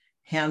a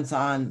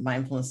hands-on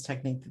mindfulness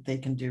technique that they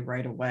can do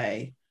right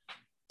away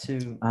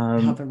to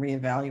help them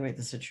reevaluate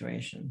the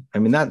situation? I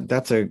mean,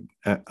 that's a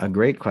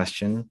great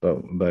question,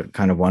 but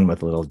kind of one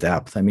with a little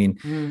depth. I mean,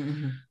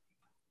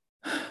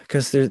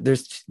 because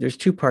there's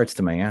two parts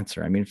to my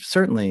answer. I mean,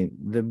 certainly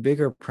the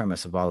bigger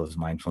premise of all of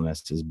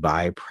mindfulness is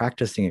by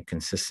practicing it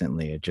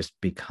consistently, it just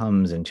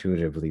becomes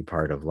intuitively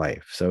part of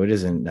life. So it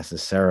isn't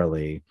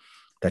necessarily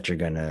that you're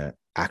going to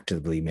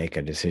actively make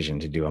a decision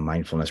to do a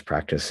mindfulness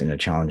practice in a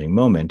challenging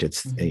moment.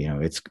 It's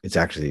it's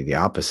actually the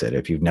opposite.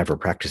 If you've never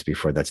practiced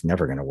before, that's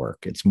never going to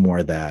work. It's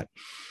more that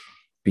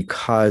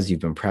because you've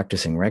been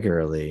practicing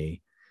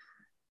regularly,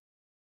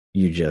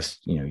 you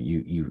just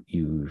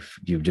you've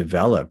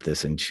developed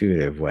this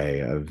intuitive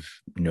way of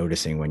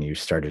noticing when you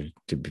started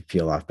to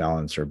feel off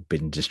balance or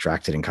been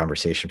distracted in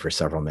conversation for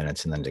several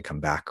minutes, and then to come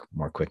back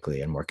more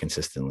quickly and more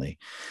consistently.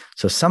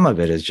 So some of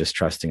it is just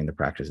trusting in the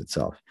practice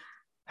itself.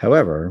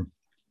 However,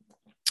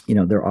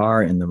 there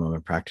are in the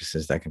moment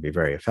practices that can be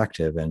very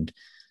effective, and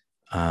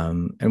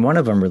one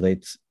of them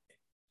relates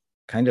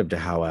kind of to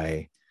how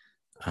I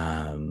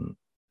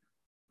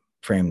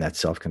framed that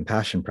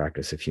self-compassion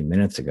practice a few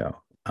minutes ago.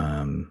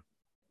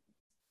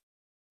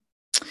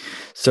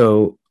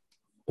 So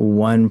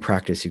one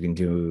practice you can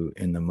do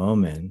in the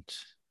moment,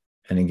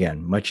 and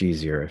again, much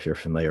easier if you're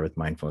familiar with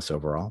mindfulness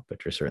overall,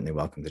 but you're certainly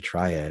welcome to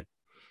try it,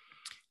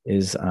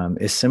 is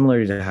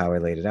similar to how I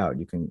laid it out.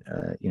 You can,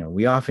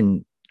 we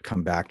often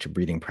come back to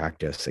breathing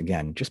practice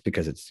again, just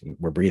because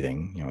we're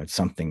breathing, it's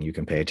something you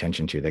can pay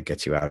attention to that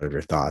gets you out of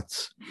your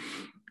thoughts.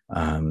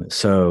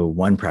 So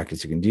one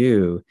practice you can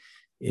do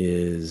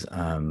is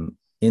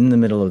in the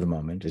middle of the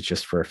moment. It's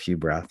just for a few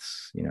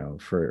breaths,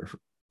 for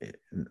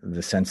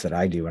the sense that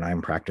I do when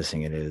I'm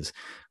practicing it is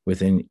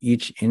within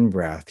each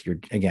in-breath,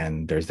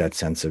 there's that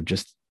sense of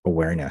just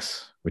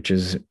awareness, which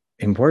is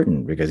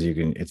important because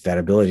it's that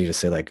ability to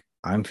say, like,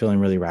 I'm feeling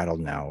really rattled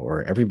now,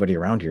 or everybody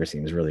around here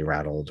seems really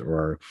rattled,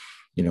 or,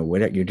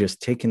 what, you're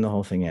just taking the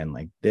whole thing in,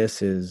 like,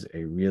 this is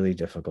a really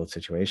difficult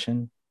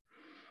situation.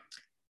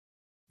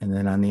 And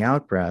then on the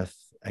out breath,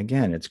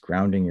 again, it's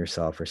grounding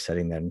yourself or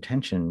setting that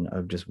intention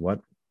of just what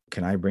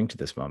can I bring to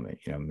this moment?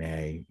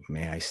 May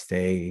I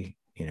stay,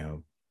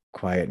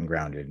 quiet and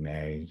grounded? May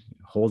I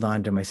hold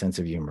on to my sense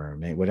of humor?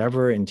 May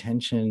whatever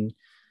intention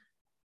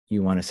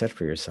you want to set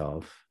for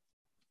yourself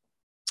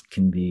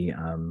can be,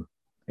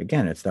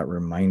 again, it's that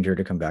reminder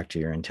to come back to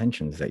your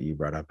intentions that you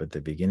brought up at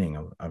the beginning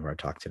of our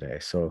talk today.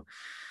 So,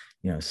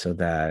 so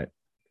that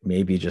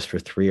maybe just for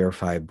 3 or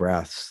 5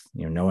 breaths,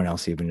 no one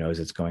else even knows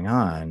it's going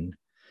on.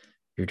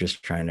 You're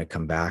just trying to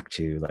come back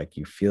to, like,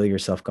 you feel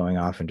yourself going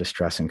off into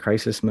stress and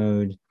crisis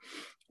mode.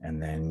 And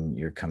then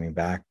you're coming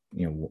back,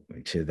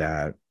 to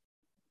that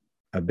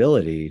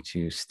ability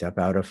to step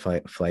out of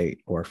flight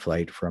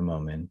for a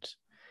moment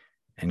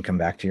and come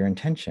back to your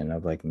intention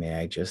of, like, may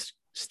I just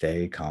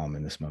stay calm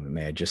in this moment?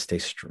 May I just stay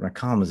strong?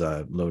 Calm is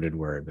a loaded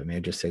word, but may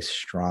I just stay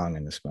strong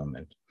in this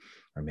moment?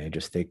 Or may I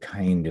just stay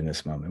kind in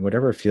this moment?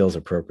 Whatever feels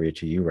appropriate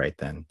to you right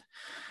then.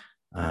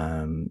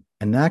 And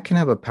that can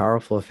have a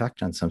powerful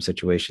effect on some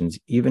situations,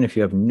 even if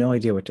you have no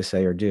idea what to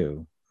say or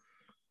do.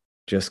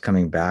 Just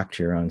coming back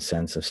to your own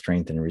sense of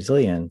strength and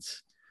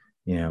resilience,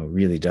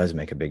 really does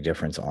make a big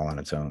difference all on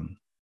its own.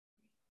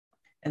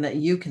 And that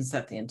you can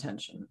set the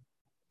intention,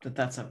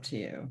 that's up to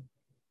you.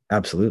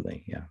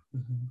 Absolutely. Yeah.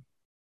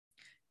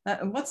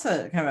 What's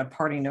a kind of a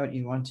parting note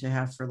you want to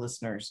have for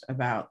listeners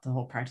about the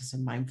whole practice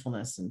of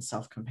mindfulness and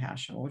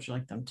self-compassion? What would you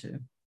like them to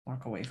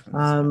walk away from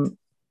this with?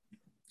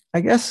 I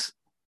guess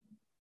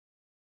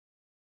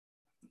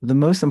the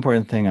most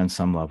important thing on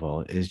some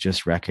level is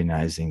just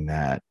recognizing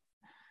that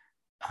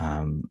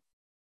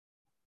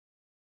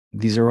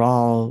these are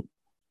all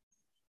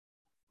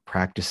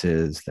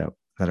practices that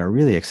are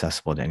really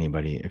accessible to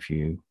anybody if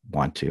you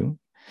want to.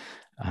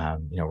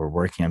 We're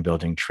working on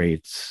building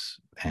traits,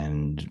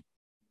 and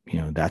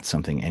that's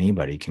something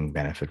anybody can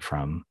benefit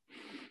from.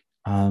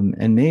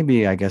 And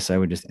maybe, I guess I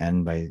would just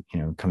end by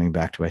coming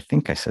back to, I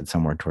think I said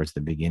somewhere towards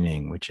the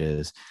beginning, which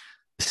is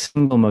the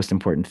single most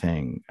important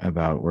thing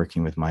about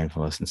working with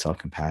mindfulness and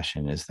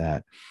self-compassion is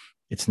that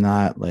it's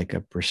not like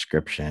a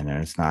prescription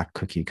and it's not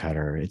cookie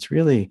cutter. It's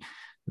really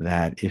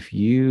that if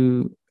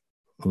you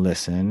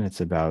listen,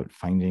 it's about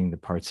finding the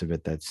parts of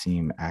it that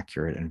seem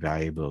accurate and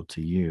valuable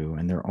to you.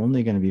 And they're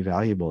only going to be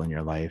valuable in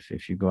your life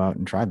if you go out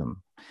and try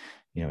them.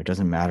 It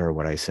doesn't matter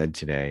what I said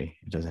today.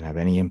 It doesn't have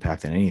any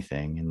impact on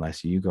anything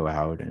unless you go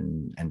out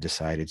and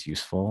decide it's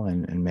useful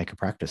and make a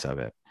practice of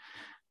it.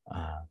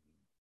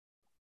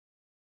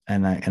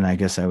 And I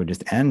guess I would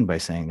just end by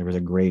saying there was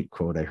a great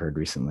quote I heard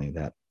recently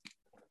that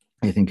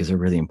I think is a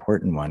really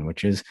important one,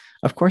 which is,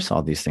 of course,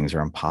 all these things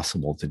are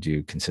impossible to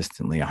do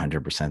consistently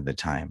 100% of the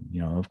time.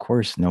 Of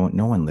course, no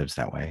one lives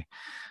that way.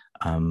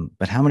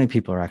 But how many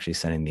people are actually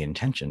setting the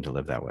intention to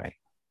live that way?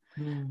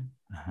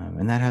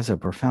 And that has a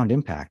profound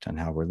impact on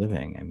how we're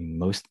living. I mean,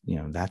 most,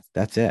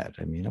 that's it.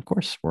 I mean, of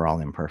course, we're all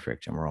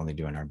imperfect and we're only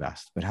doing our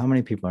best. But how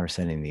many people are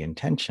setting the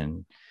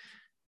intention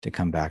to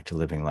come back to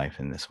living life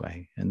in this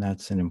way? And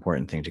that's an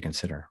important thing to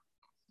consider.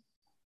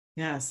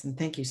 Yes. And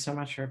thank you so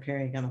much for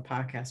appearing on the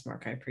podcast,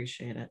 Mark. I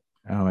appreciate it.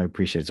 Oh, I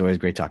appreciate it. It's always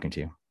great talking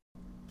to you.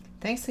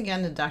 Thanks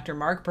again to Dr.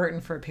 Mark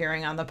Burton for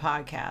appearing on the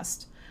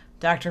podcast.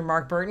 Dr.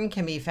 Mark Burton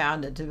can be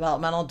found at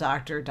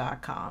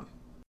developmentaldoctor.com.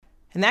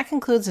 And that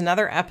concludes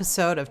another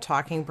episode of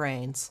Talking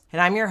Brains.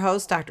 And I'm your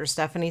host, Dr.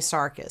 Stephanie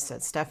Sarkis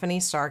at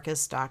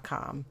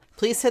stephaniesarkis.com.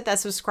 Please hit that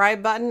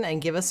subscribe button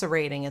and give us a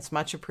rating. It's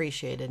much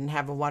appreciated, and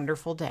have a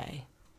wonderful day.